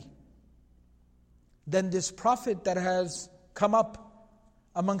لِهَذَا النَّبِيِّ, then this prophet that has come up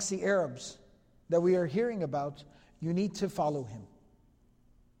amongst the Arabs that we are hearing about, you need to follow him.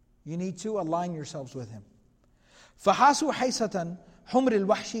 You need to align yourselves with him. فَحَاسُوا حَيْسَةً حُمْرِ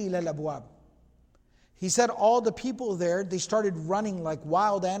الْوَحْشِ إِلَى الْأَبْوَابِ. He said all the people there, they started running like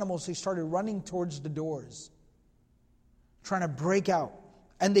wild animals. They started running towards the doors, trying to break out.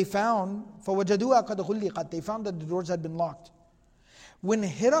 And they found, فَوَجَدُوهَا قَدْ غُلِّقَتْ, they found that the doors had been locked. When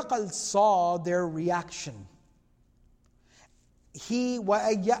Hiraqal saw their reaction, he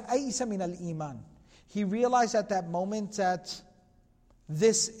وَأَيَّأَيْسَ مِنَ الْإِيمَانِ, he realized at that moment that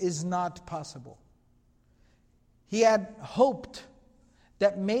this is not possible. He had hoped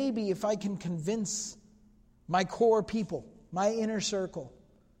that maybe if I can convince my core people, my inner circle,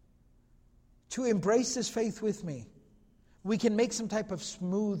 to embrace this faith with me, we can make some type of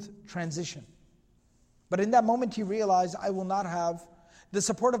smooth transition. But in that moment he realized, I will not have the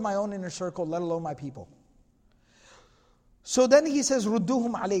support of my own inner circle, let alone my people. So then he says,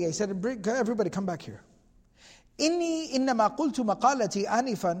 رُدُّوهُمْ عَلَيَّ. He said, everybody come back here. إِنِّي إِنَّمَا قُلْتُ مَقَالَتِي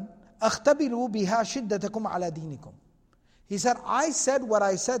آنِفًا أَخْتَبِرُوا بِهَا شِدَّتَكُمْ عَلَى دِينِكُمْ. He said, I said what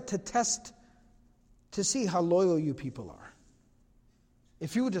I said to test, to see how loyal you people are.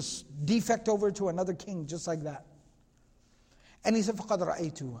 If you would just defect over to another king just like that. And he said, فَقَدْ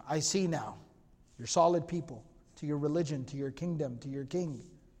رَأَيْتُ, I see now, you're solid people, to your religion, to your kingdom, to your king,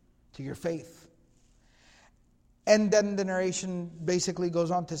 to your faith. And then the narration basically goes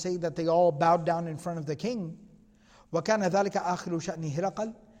on to say that they all bowed down in front of the king. وَكَانَ ذَلِكَ آخِرُ شَأْنِ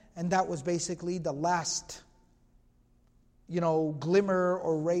هِرَقَلْ. And that was basically the last glimmer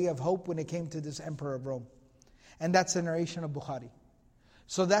or ray of hope when it came to this Emperor of Rome. And that's the narration of Bukhari.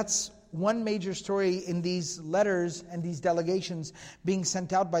 So that's one major story in these letters and these delegations being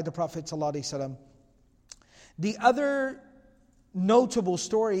sent out by the Prophet ﷺ. The other notable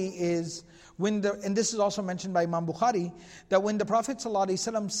story is and this is also mentioned by Imam Bukhari, that when the Prophet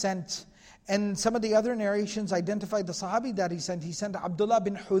ﷺ sent, and some of the other narrations identify the Sahabi that he sent Abdullah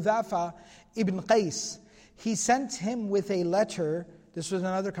bin Hudhafa ibn Qais. He sent him with a letter. This was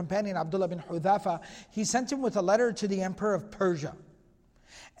another companion, Abdullah bin Hudhafa. He sent him with a letter to the Emperor of Persia.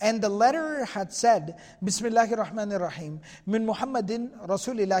 And the letter had said, Bismillahir Rahmanir Rahim, Min Muhammadin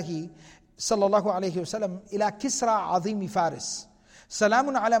Rasulillahi Sallallahu Alaihi Wasallam ila Kisra Azimi Faris.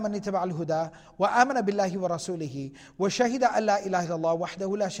 سلام على من اتبع الهدى وآمن بالله ورسوله وشهد أن لا إله إلا الله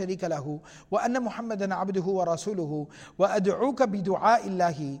وحده لا شريك له وأن محمدا عبده ورسوله وأدعوك بدعاء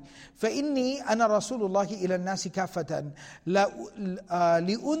الله فإني أنا رسول الله إلى الناس كافة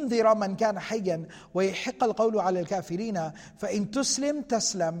لأنذر من كان حيا ويحق القول على الكافرين فإن تسلم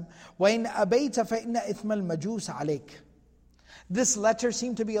تسلم وإن أبيت فإن إثم المجوس عليك. This letter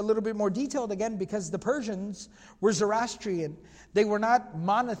seemed to be a little bit more detailed again because the Persians were Zoroastrian. They were not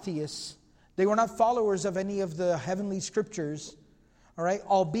monotheists. They were not followers of any of the heavenly scriptures. All right,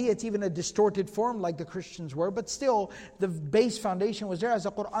 albeit even a distorted form like the Christians were, but still the base foundation was there. As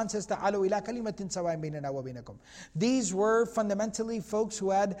the Quran says, "Ta'alu ila kalimatin sawa'in bainana wa bainakum." These were fundamentally folks who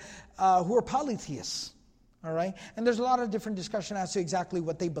were polytheists. All right, and there's a lot of different discussion as to exactly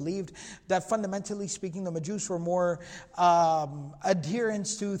what they believed. That fundamentally speaking, the Majus were more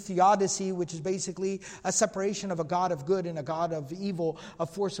adherents to theodicy, which is basically a separation of a God of good and a God of evil, a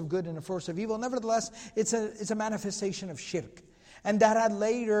force of good and a force of evil. Nevertheless, it's a manifestation of shirk, and that had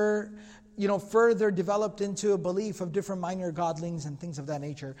later, further developed into a belief of different minor godlings and things of that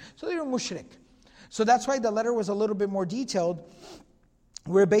nature. So they were mushrik. So that's why the letter was a little bit more detailed,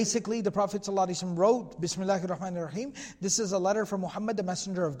 where basically the Prophet ﷺ wrote, Bismillahir Rahmanir Rahim, this is a letter from Muhammad, the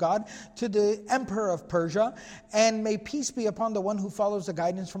messenger of God, to the emperor of Persia, and may peace be upon the one who follows the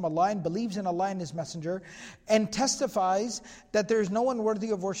guidance from Allah and believes in Allah and His messenger, and testifies that there is no one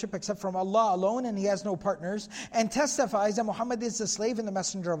worthy of worship except from Allah alone, and He has no partners, and testifies that Muhammad is the slave and the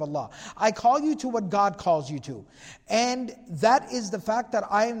messenger of Allah. I call you to what God calls you to, and that is the fact that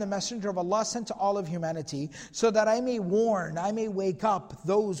I am the messenger of Allah sent to all of humanity, so that I may warn, I may wake up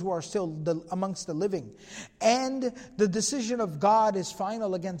those who are still amongst the living. And the decision of God is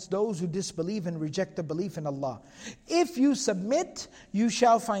final against those who disbelieve and reject the belief in Allah. If you submit, you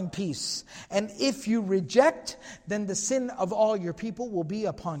shall find peace. And if you reject, then the sin of all your people will be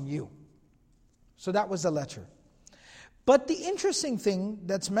upon you. So that was the letter. But the interesting thing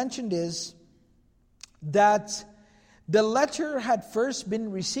that's mentioned is that the letter had first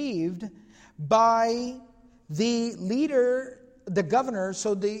been received by the leader, the governor.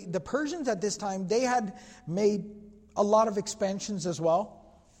 So the Persians at this time, they had made a lot of expansions as well.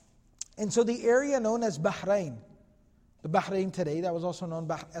 And so the area known as Bahrain, the Bahrain today, that was also known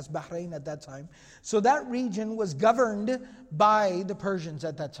as Bahrain at that time. So that region was governed by the Persians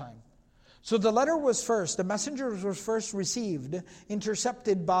at that time. So the letter was first, the messenger was first received,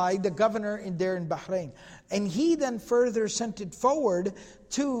 intercepted by the governor there in Bahrain. And he then further sent it forward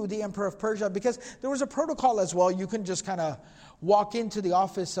to the emperor of Persia, because there was a protocol as well. You couldn't just kind of walk into the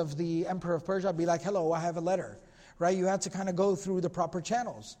office of the emperor of Persia and be like, hello, I have a letter. Right? You had to kind of go through the proper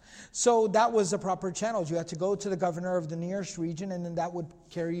channels. So that was the proper channels. You had to go to the governor of the nearest region, and then that would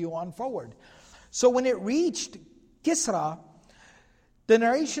carry you on forward. So when it reached Kisra, some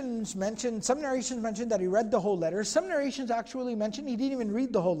narrations mentioned that he read the whole letter. Some narrations actually mentioned he didn't even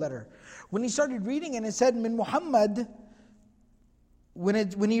read the whole letter. When he started reading, and it said, Min Muhammad,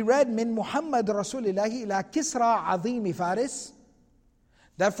 when he read, Min Muhammad Rasulillahi ila Kisra Azimi Faris,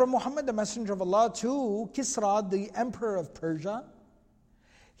 that from Muhammad, the messenger of Allah, to Kisra, the emperor of Persia,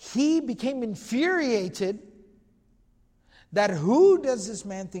 he became infuriated that who does this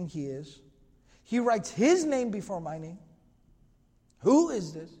man think he is? He writes his name before my name. Who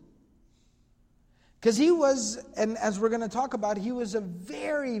is this? Because he was, and as we're going to talk about, he was a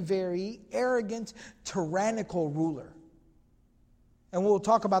very, very arrogant, tyrannical ruler. And we'll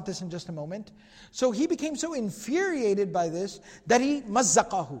talk about this in just a moment. So he became so infuriated by this that he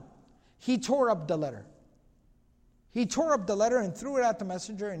mazzaqahu. He tore up the letter. He tore up the letter and threw it at the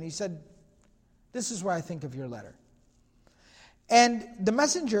messenger, and he said, this is what I think of your letter. And the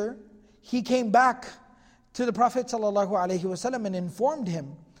messenger, he came back to the Prophet ﷺ and informed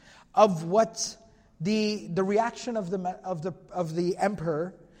him of what the reaction of the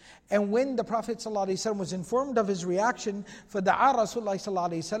emperor. And when the Prophet ﷺ was informed of his reaction, فَدَعَا رَسُولُ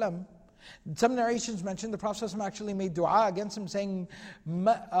اللَّهِ ﷺ, some narrations mention the Prophet ﷺ actually made dua against him, saying,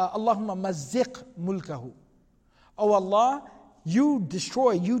 Allahumma mazziq mulkahu. Oh Allah, you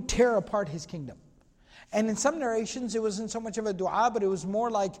destroy, you tear apart his kingdom. And in some narrations, it wasn't so much of a dua, but it was more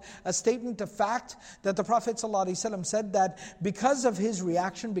like a statement of fact that the Prophet ﷺ said that because of his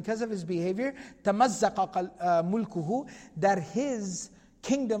reaction, because of his behavior, تَمَزَّقَ مُلْكُهُ, that his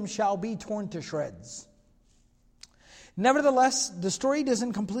kingdom shall be torn to shreds. Nevertheless, the story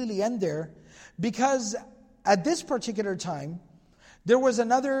doesn't completely end there, because at this particular time, there was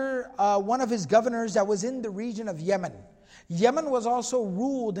another, one of his governors that was in the region of Yemen. Yemen was also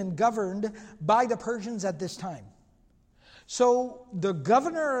ruled and governed by the Persians at this time. So the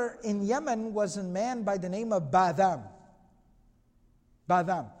governor in Yemen was a man by the name of Badam.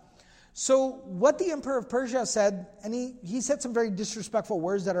 Badam. So what the Emperor of Persia said, and he said some very disrespectful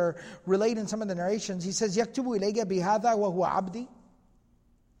words that are relayed in some of the narrations. He says, يَكْتُبُ إِلَيْكَ بِهَذَا وَهُوَ عَبْدِي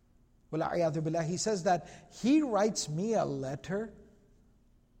وَالْعِيَاذُ بِاللَّهِ. He says that he writes me a letter.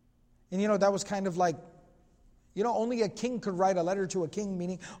 And that was kind of like, only a king could write a letter to a king,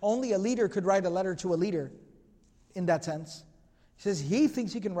 meaning only a leader could write a letter to a leader in that sense. He says, he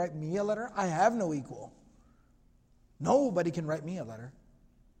thinks he can write me a letter? I have no equal. Nobody can write me a letter.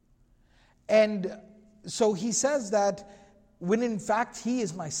 And so he says that when in fact he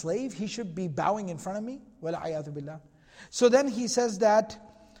is my slave, he should be bowing in front of me. وَالْعِيَاذُ بِاللَّهِ. So then he says that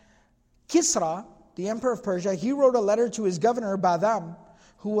Kisra, the emperor of Persia, he wrote a letter to his governor, Badam,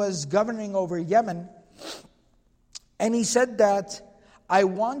 who was governing over Yemen. And he said that, I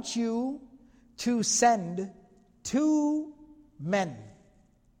want you to send 2 men,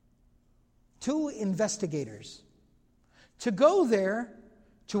 2 investigators, to go there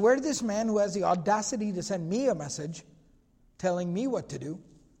to where this man who has the audacity to send me a message, telling me what to do,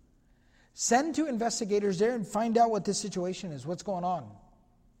 send 2 investigators there and find out what this situation is, what's going on.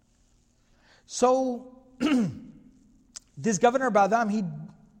 So, this governor Badam, he,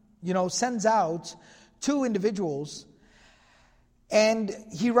 sends out 2 individuals, and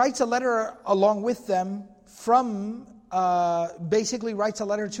he writes a letter along with them basically writes a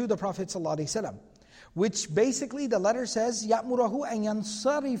letter to the Prophet ﷺ, which basically the letter says, يَأْمُرَهُ أَنْ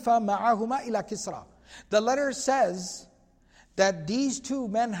يَنْصَرِفَ مَعَهُمَا إِلَى كِسْرَى. The letter says that these 2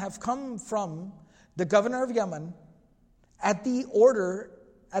 men have come from the governor of Yemen at the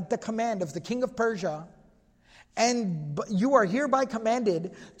command of the king of Persia, and you are hereby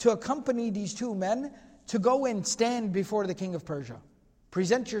commanded to accompany these 2 men to go and stand before the king of Persia.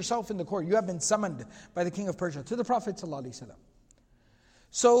 Present yourself in the court. You have been summoned by the king of Persia to the Prophet ﷺ.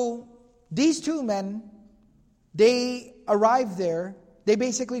 So these 2 men, they arrive there. They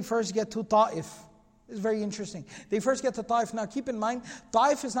basically first get to Ta'if. It's very interesting. They first get to Ta'if. Now keep in mind,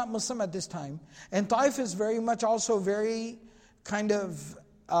 Ta'if is not Muslim at this time. And Ta'if is very much also very kind of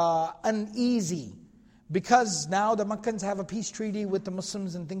uneasy. Because now the Meccans have a peace treaty with the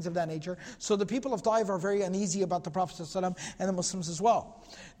Muslims and things of that nature. So the people of Ta'if are very uneasy about the Prophet ﷺ and the Muslims as well.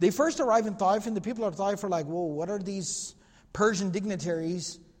 They first arrive in Ta'if, and the people of Ta'if are like, whoa, what are these Persian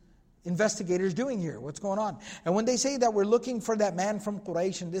dignitaries, investigators doing here? What's going on? And when they say that we're looking for that man from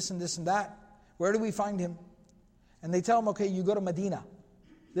Quraysh and this and this and that, where do we find him? And they tell them, okay, you go to Medina.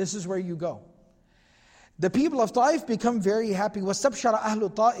 This is where you go. The people of Ta'if become very happy. وَاسْتَبْشَرَ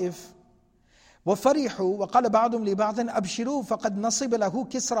أَهْلُ طَائِفٍ وَفَرِحُوا وَقَالَ بَعْضُهُمْ لِبَعْضٍ أَبْشِرُوا فَقَدْ نَصِبَ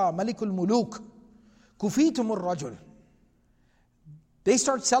لَهُ كِسْرَى مَلِكُ الْمُلُوكِ كُفِيتُمُ الرَّجُلِ. They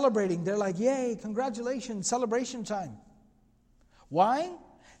start celebrating. They're like, yay, congratulations, celebration time. Why?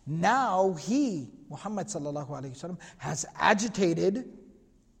 Now he, Muhammad sallallahu alayhi wa sallam, has agitated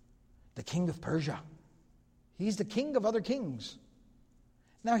the king of Persia. He's the king of other kings.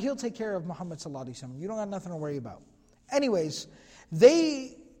 Now he'll take care of Muhammad sallallahu alayhi wa sallam. You don't have nothing to worry about. Anyways,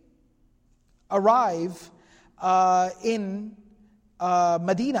 they arrive in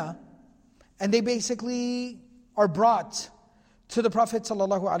Medina, and they basically are brought to the Prophet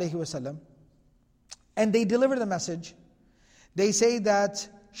sallallahu alaihi wasallam, and they deliver the message. They say that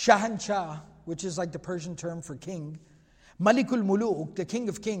Shahanshah, which is like the Persian term for king, Malikul Muluk, the king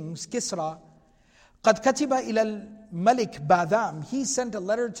of kings, Kisra, قد كتب إلى الملك Badam, he sent a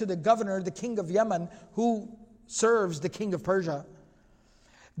letter to the governor, the king of Yemen, who serves the king of Persia,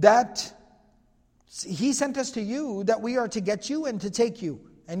 that he sent us to you that we are to get you and to take you,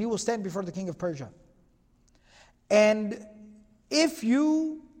 and you will stand before the king of Persia. And if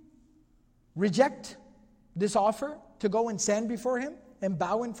you reject this offer to go and stand before him and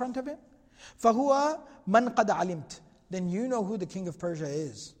bow in front of him, فَهُوَ مَنْ قَدْ عَلِمْتَ, then you know who the king of Persia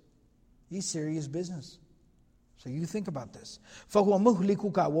is. He's serious business. So you think about this. فَهُوَ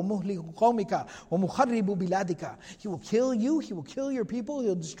مُهْلِكُكَ وَمُهْلِكُ قَوْمِكَ وَمُخَرِّبُ بِلَادِكَ. He will kill you, he will kill your people,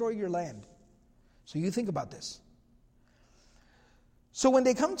 he'll destroy your land. So you think about this. So when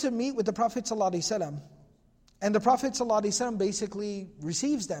they come to meet with the Prophet ﷺ, and the Prophet ﷺ basically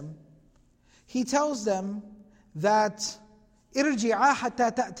receives them, he tells them that إِرْجِعَا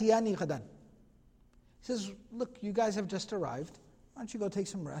حَتَّى تَأْتِيَانِ غَدًا. He says, look, you guys have just arrived. Why don't you go take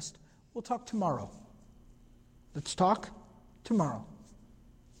some rest? We'll talk tomorrow. Let's talk tomorrow.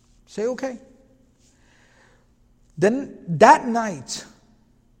 Say okay. Then that night,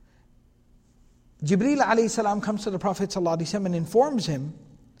 Jibreel alayhi salam comes to the Prophet ﷺ and informs him,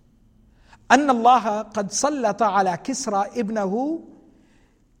 أن الله قد سلط على كسرى ابنه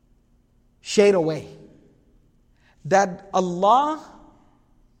Sīrah, that Allah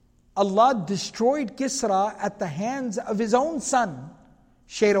destroyed Kisra at the hands of his own son,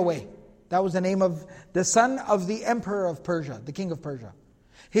 Sīrah. That was the name of the son of the emperor of Persia, the king of Persia.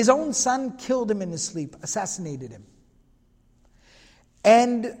 His own son killed him in his sleep, assassinated him.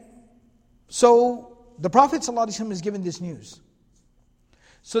 And so the Prophet ﷺ is given this news.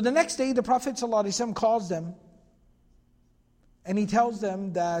 So the next day the Prophet ﷺ calls them and he tells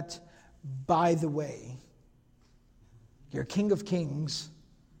them that, by the way, your King of Kings,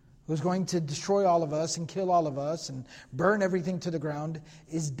 who's going to destroy all of us and kill all of us and burn everything to the ground,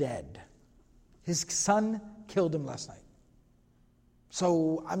 is dead. His son killed him last night.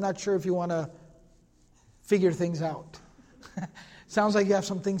 So I'm not sure if you want to figure things out. Sounds like you have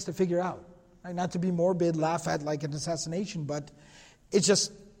some things to figure out. Right? Not to be morbid, laugh at like an assassination, but it's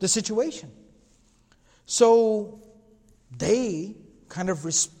just the situation. So they kind of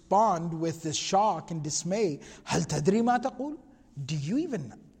respond with this shock and dismay. هل تدري ما تقول? Do you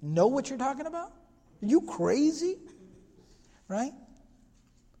even know what you're talking about? Are you crazy? Right?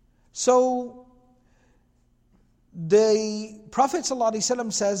 So the Prophet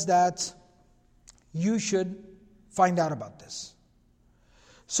ﷺ says that you should find out about this.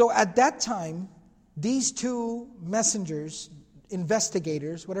 So at that time, these two messengers,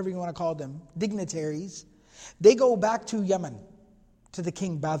 investigators, whatever you want to call them, dignitaries, they go back to Yemen, to the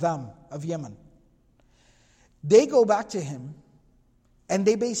king Badam of Yemen. They go back to him and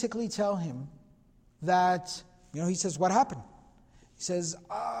they basically tell him that, he says, what happened? He says,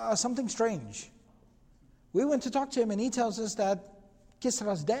 something strange. We went to talk to him and he tells us that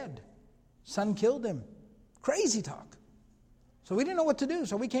Kisra's dead. Son killed him. Crazy talk. So we didn't know what to do,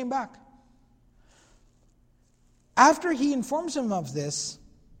 so we came back. After he informs him of this,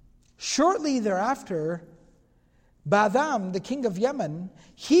 shortly thereafter, Badam, the king of Yemen,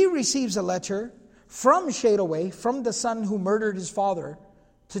 he receives a letter from Sīrah, from the son who murdered his father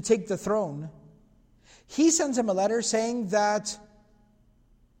to take the throne. He sends him a letter saying that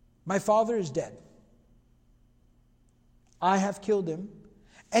my father is dead. I have killed him.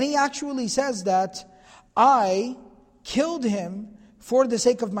 And he actually says that I killed him for the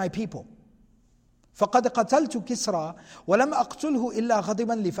sake of my people. فَقَدْ قَتَلْتُ كِسْرَى وَلَمْ أَقْتُلْهُ إِلَّا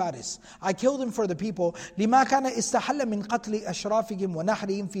غَضِبًا لِفَارِسٍ I killed him for the people لِمَا كَانَ إِسْتَحَلَّ مِنْ قَتْلِ أَشْرَافِهِمْ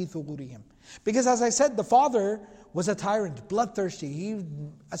وَنَحْرِهِمْ فِي ثُغُورِهِمْ Because as I said, the father was a tyrant, bloodthirsty. He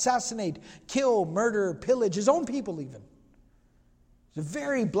assassinate, kill, murder, pillage his own people even. He's a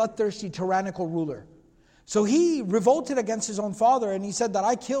very bloodthirsty, tyrannical ruler. So he revolted against his own father and he said that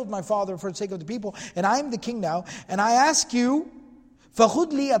I killed my father for the sake of the people and I am the king now and I ask you,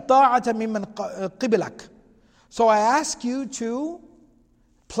 فَخُذْ لِي الطَّاعَةَ مِمَّنْ قِبْلَكَ So I ask you to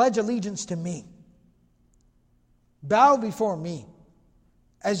pledge allegiance to me. Bow before me.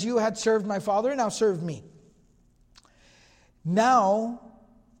 As you had served my father, now serve me. Now,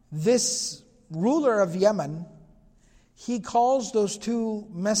 this ruler of Yemen, he calls those two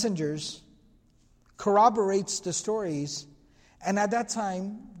messengers, corroborates the stories, and at that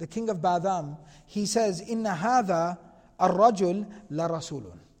time, the king of Badam, he says, إِنَّ هَذَا الرَّجُلْ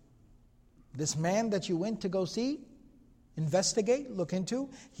لَرَسُولٌ This man that you went to go see, investigate, look into,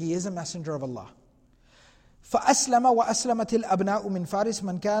 he is a messenger of Allah. فَأَسْلَمَ وَأَسْلَمَتِ الْأَبْنَاءُ مِنْ فَارِسِ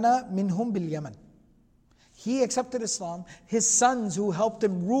مَنْ كَانَ مِنْهُمْ بِالْيَمَنِ He accepted Islam. His sons who helped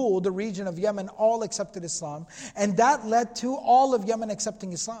him rule the region of Yemen all accepted Islam. And that led to all of Yemen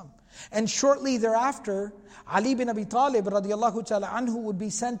accepting Islam. And shortly thereafter, Ali bin Abi Talib radiallahu ta'ala anhu would be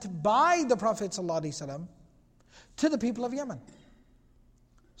sent by the Prophet sallallahu alaihi wasallam to the people of Yemen.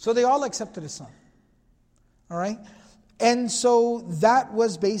 So they all accepted Islam. All right? And so that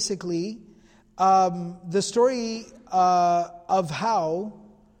was basically the story of how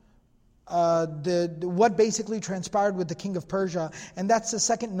what basically transpired with the king of Persia. And that's the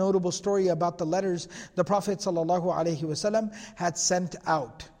second notable story about the letters the Prophet ﷺ had sent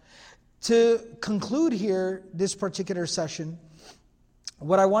out. To conclude here this particular session,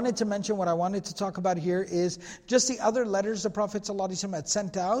 what I wanted to mention, what I wanted to talk about here is just the other letters the Prophet ﷺ had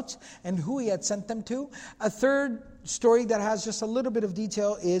sent out and who he had sent them to. A third story that has just a little bit of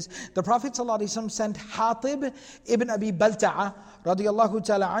detail is the Prophet ﷺ sent Hatib ibn Abi Balta'a radiyallahu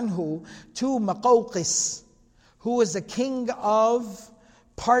ta'ala anhu to Maqawqis, who was the king of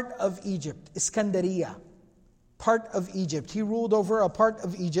part of Egypt, Iskandariya, part of Egypt. He ruled over a part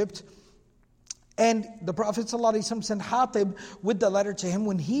of Egypt. And the Prophet ﷺ sent Hatib with the letter to him.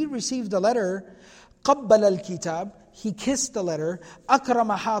 When he received the letter, قَبَّلَ الْكِتَابِ He kissed the letter.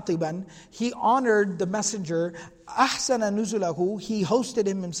 أَكْرَمَ حَاطِبًا He honored the messenger. أَحْسَنَ نُزُلَهُ He hosted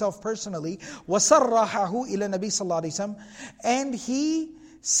him himself personally. وَصَرَّحَهُ إِلَى النَّبِي صلى الله عليه وسلم And he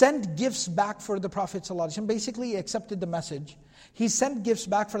sent gifts back for the Prophet صلى الله عليه وسلم. Basically, he accepted the message. He sent gifts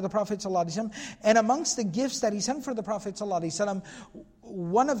back for the Prophet ﷺ. And amongst the gifts that he sent for the Prophet ﷺ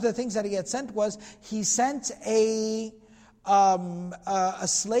one of the things that he had sent was, he sent a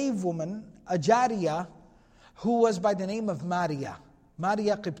slave woman, a jariyah, who was by the name of Maria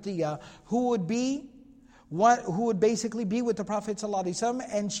Qibtiyah, who would basically be with the Prophet ﷺ,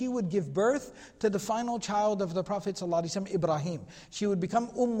 and she would give birth to the final child of the Prophet ﷺ, Ibrahim. She would become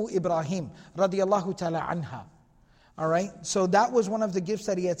Ibrahim, radiyallahu ta'ala anha. All right, so that was one of the gifts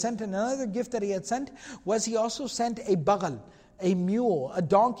that he had sent. And another gift that he had sent was, he also sent a baghal, a mule, a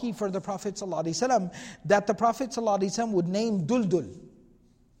donkey for the Prophet ﷺ, that the Prophet ﷺ would name Duldul.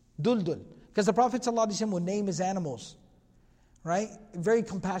 Because the Prophet ﷺ would name his animals. Right? Very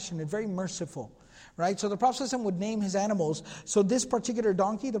compassionate, very merciful. Right? So the Prophet ﷺ would name his animals. So this particular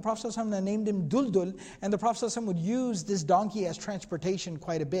donkey, the Prophet ﷺ named him Duldul, and the Prophet ﷺ would use this donkey as transportation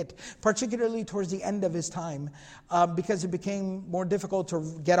quite a bit, particularly towards the end of his time, because it became more difficult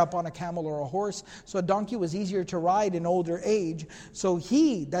to get up on a camel or a horse. So a donkey was easier to ride in older age. So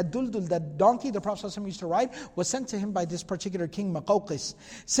that Duldul, that donkey the Prophet ﷺ used to ride, was sent to him by this particular king, Muqawqis.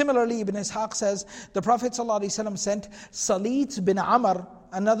 Similarly, Ibn Ishaq says, the Prophet ﷺ sent Salit bin Amr,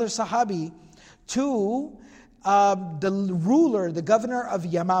 another Sahabi, to the ruler, the governor of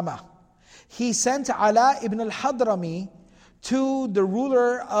Yamama. He sent Ala ibn al-Hadrami to the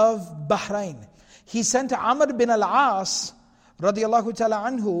ruler of Bahrain. He sent Amr bin al-As, radiyallahu ta'ala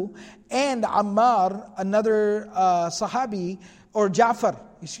anhu, and Ammar, another Sahabi, or Ja'far.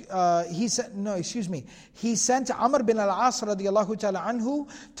 He sent Amr bin al-As, radiyallahu ta'ala anhu,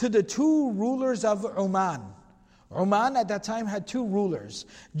 to the two rulers of Oman. Oman at that time had two rulers,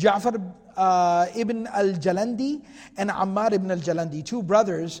 Ja'far ibn al-Jalandi and Ammar ibn al-Jalandi, two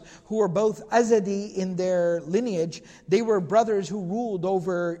brothers who were both Azadi in their lineage. They were brothers who ruled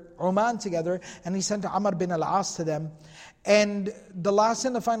over Oman together, and he sent Amr bin al-As to them. And the last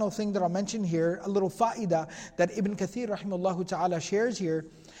and the final thing that I'll mention here, a little fa'idah that Ibn Kathir rahimahullah ta'ala shares here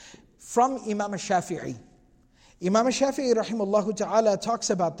from Imam al-Shafi'i. Imam al-Shafi'i rahimahullah ta'ala talks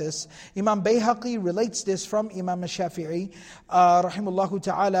about this. Imam Bayhaqi relates this from Imam al-Shafi'i rahimahullah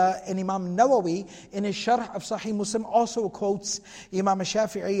ta'ala, and Imam Nawawi in his Sharh of Sahih Muslim also quotes Imam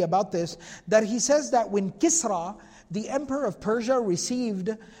al-Shafi'i about this, that he says that when Kisra, the emperor of Persia,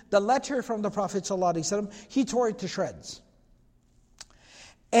 received the letter from the Prophet ﷺ, he tore it to shreds.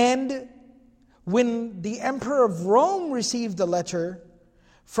 And when the emperor of Rome received the letter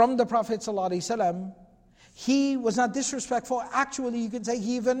from the Prophet ﷺ, he was not disrespectful. Actually, you could say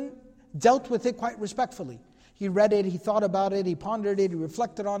he even dealt with it quite respectfully. He read it, he thought about it, he pondered it, he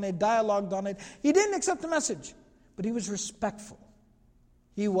reflected on it, dialogued on it. He didn't accept the message, but he was respectful.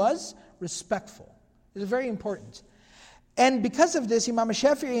 He was respectful. It was very important. And because of this, Imam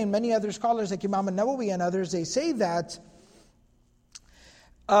Shafi'i and many other scholars like Imam Nawawi and others, they say that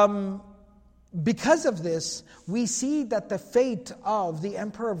because of this, we see that the fate of the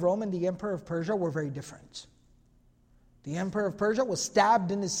emperor of Rome and the emperor of Persia were very different. The emperor of Persia was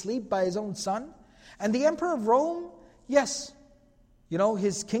stabbed in his sleep by his own son. And the emperor of Rome, yes,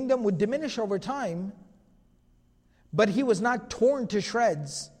 his kingdom would diminish over time, but he was not torn to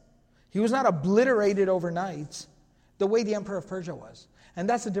shreds. He was not obliterated overnight the way the emperor of Persia was. And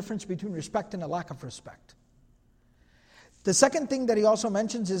that's the difference between respect and a lack of respect. The second thing that he also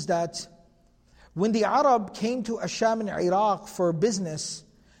mentions is that when the Arab came to Asham in Iraq for business,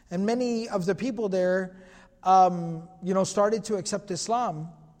 and many of the people there, started to accept Islam,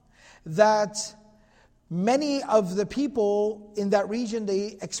 that many of the people in that region,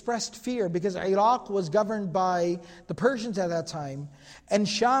 they expressed fear because Iraq was governed by the Persians at that time, and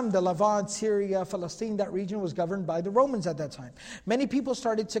Sham, the Levant, Syria, Palestine, that region was governed by the Romans at that time. Many people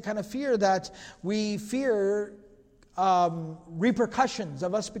started to kind of fear that we fear repercussions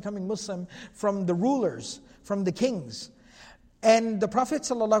of us becoming Muslim from the rulers, from the kings. And the Prophet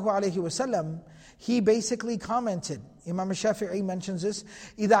ﷺ, he basically commented, Imam Shafi'i mentions this,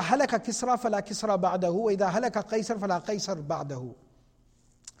 إِذَا هَلَكَ كِسْرَى فَلَا كِسْرَى بَعْدَهُ وَإِذَا هَلَكَ قَيْسَرْ فَلَا قَيْسَرْ بَعْدَهُ.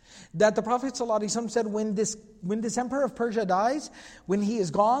 That the Prophet ﷺ said, when this emperor of Persia dies, when he is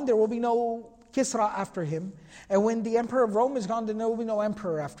gone, there will be no Kisra after him. And when the emperor of Rome is gone, then there will be no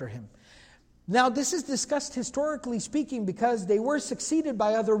emperor after him. Now, this is discussed historically speaking because they were succeeded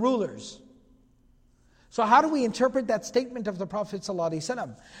by other rulers. So how do we interpret that statement of the Prophet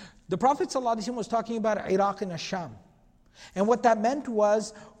ﷺ? The Prophet ﷺ was talking about Iraq and Asham. And what that meant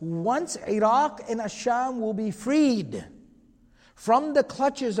was, once Iraq and Asham will be freed from the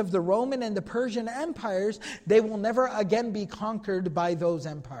clutches of the Roman and the Persian empires, they will never again be conquered by those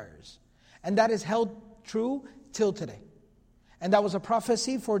empires. And that is held true till today. And that was a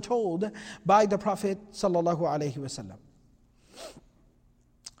prophecy foretold by the Prophet ﷺ.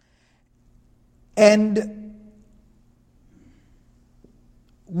 And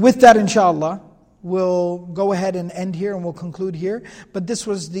with that, inshallah, we'll go ahead and end here and we'll conclude here. But this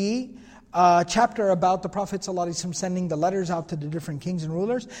was the chapter about the Prophet ﷺ sending the letters out to the different kings and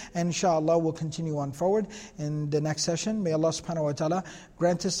rulers. And inshallah, we'll continue on forward in the next session. May Allah subhanahu wa ta'ala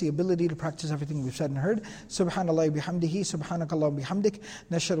grant us the ability to practice everything we've said and heard. Subhanallah bihamdihi, subhanakallah bihamdik,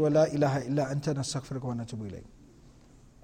 nashhadu wa la ilaha illa anta nastaghfiruka wa natubu ilayk.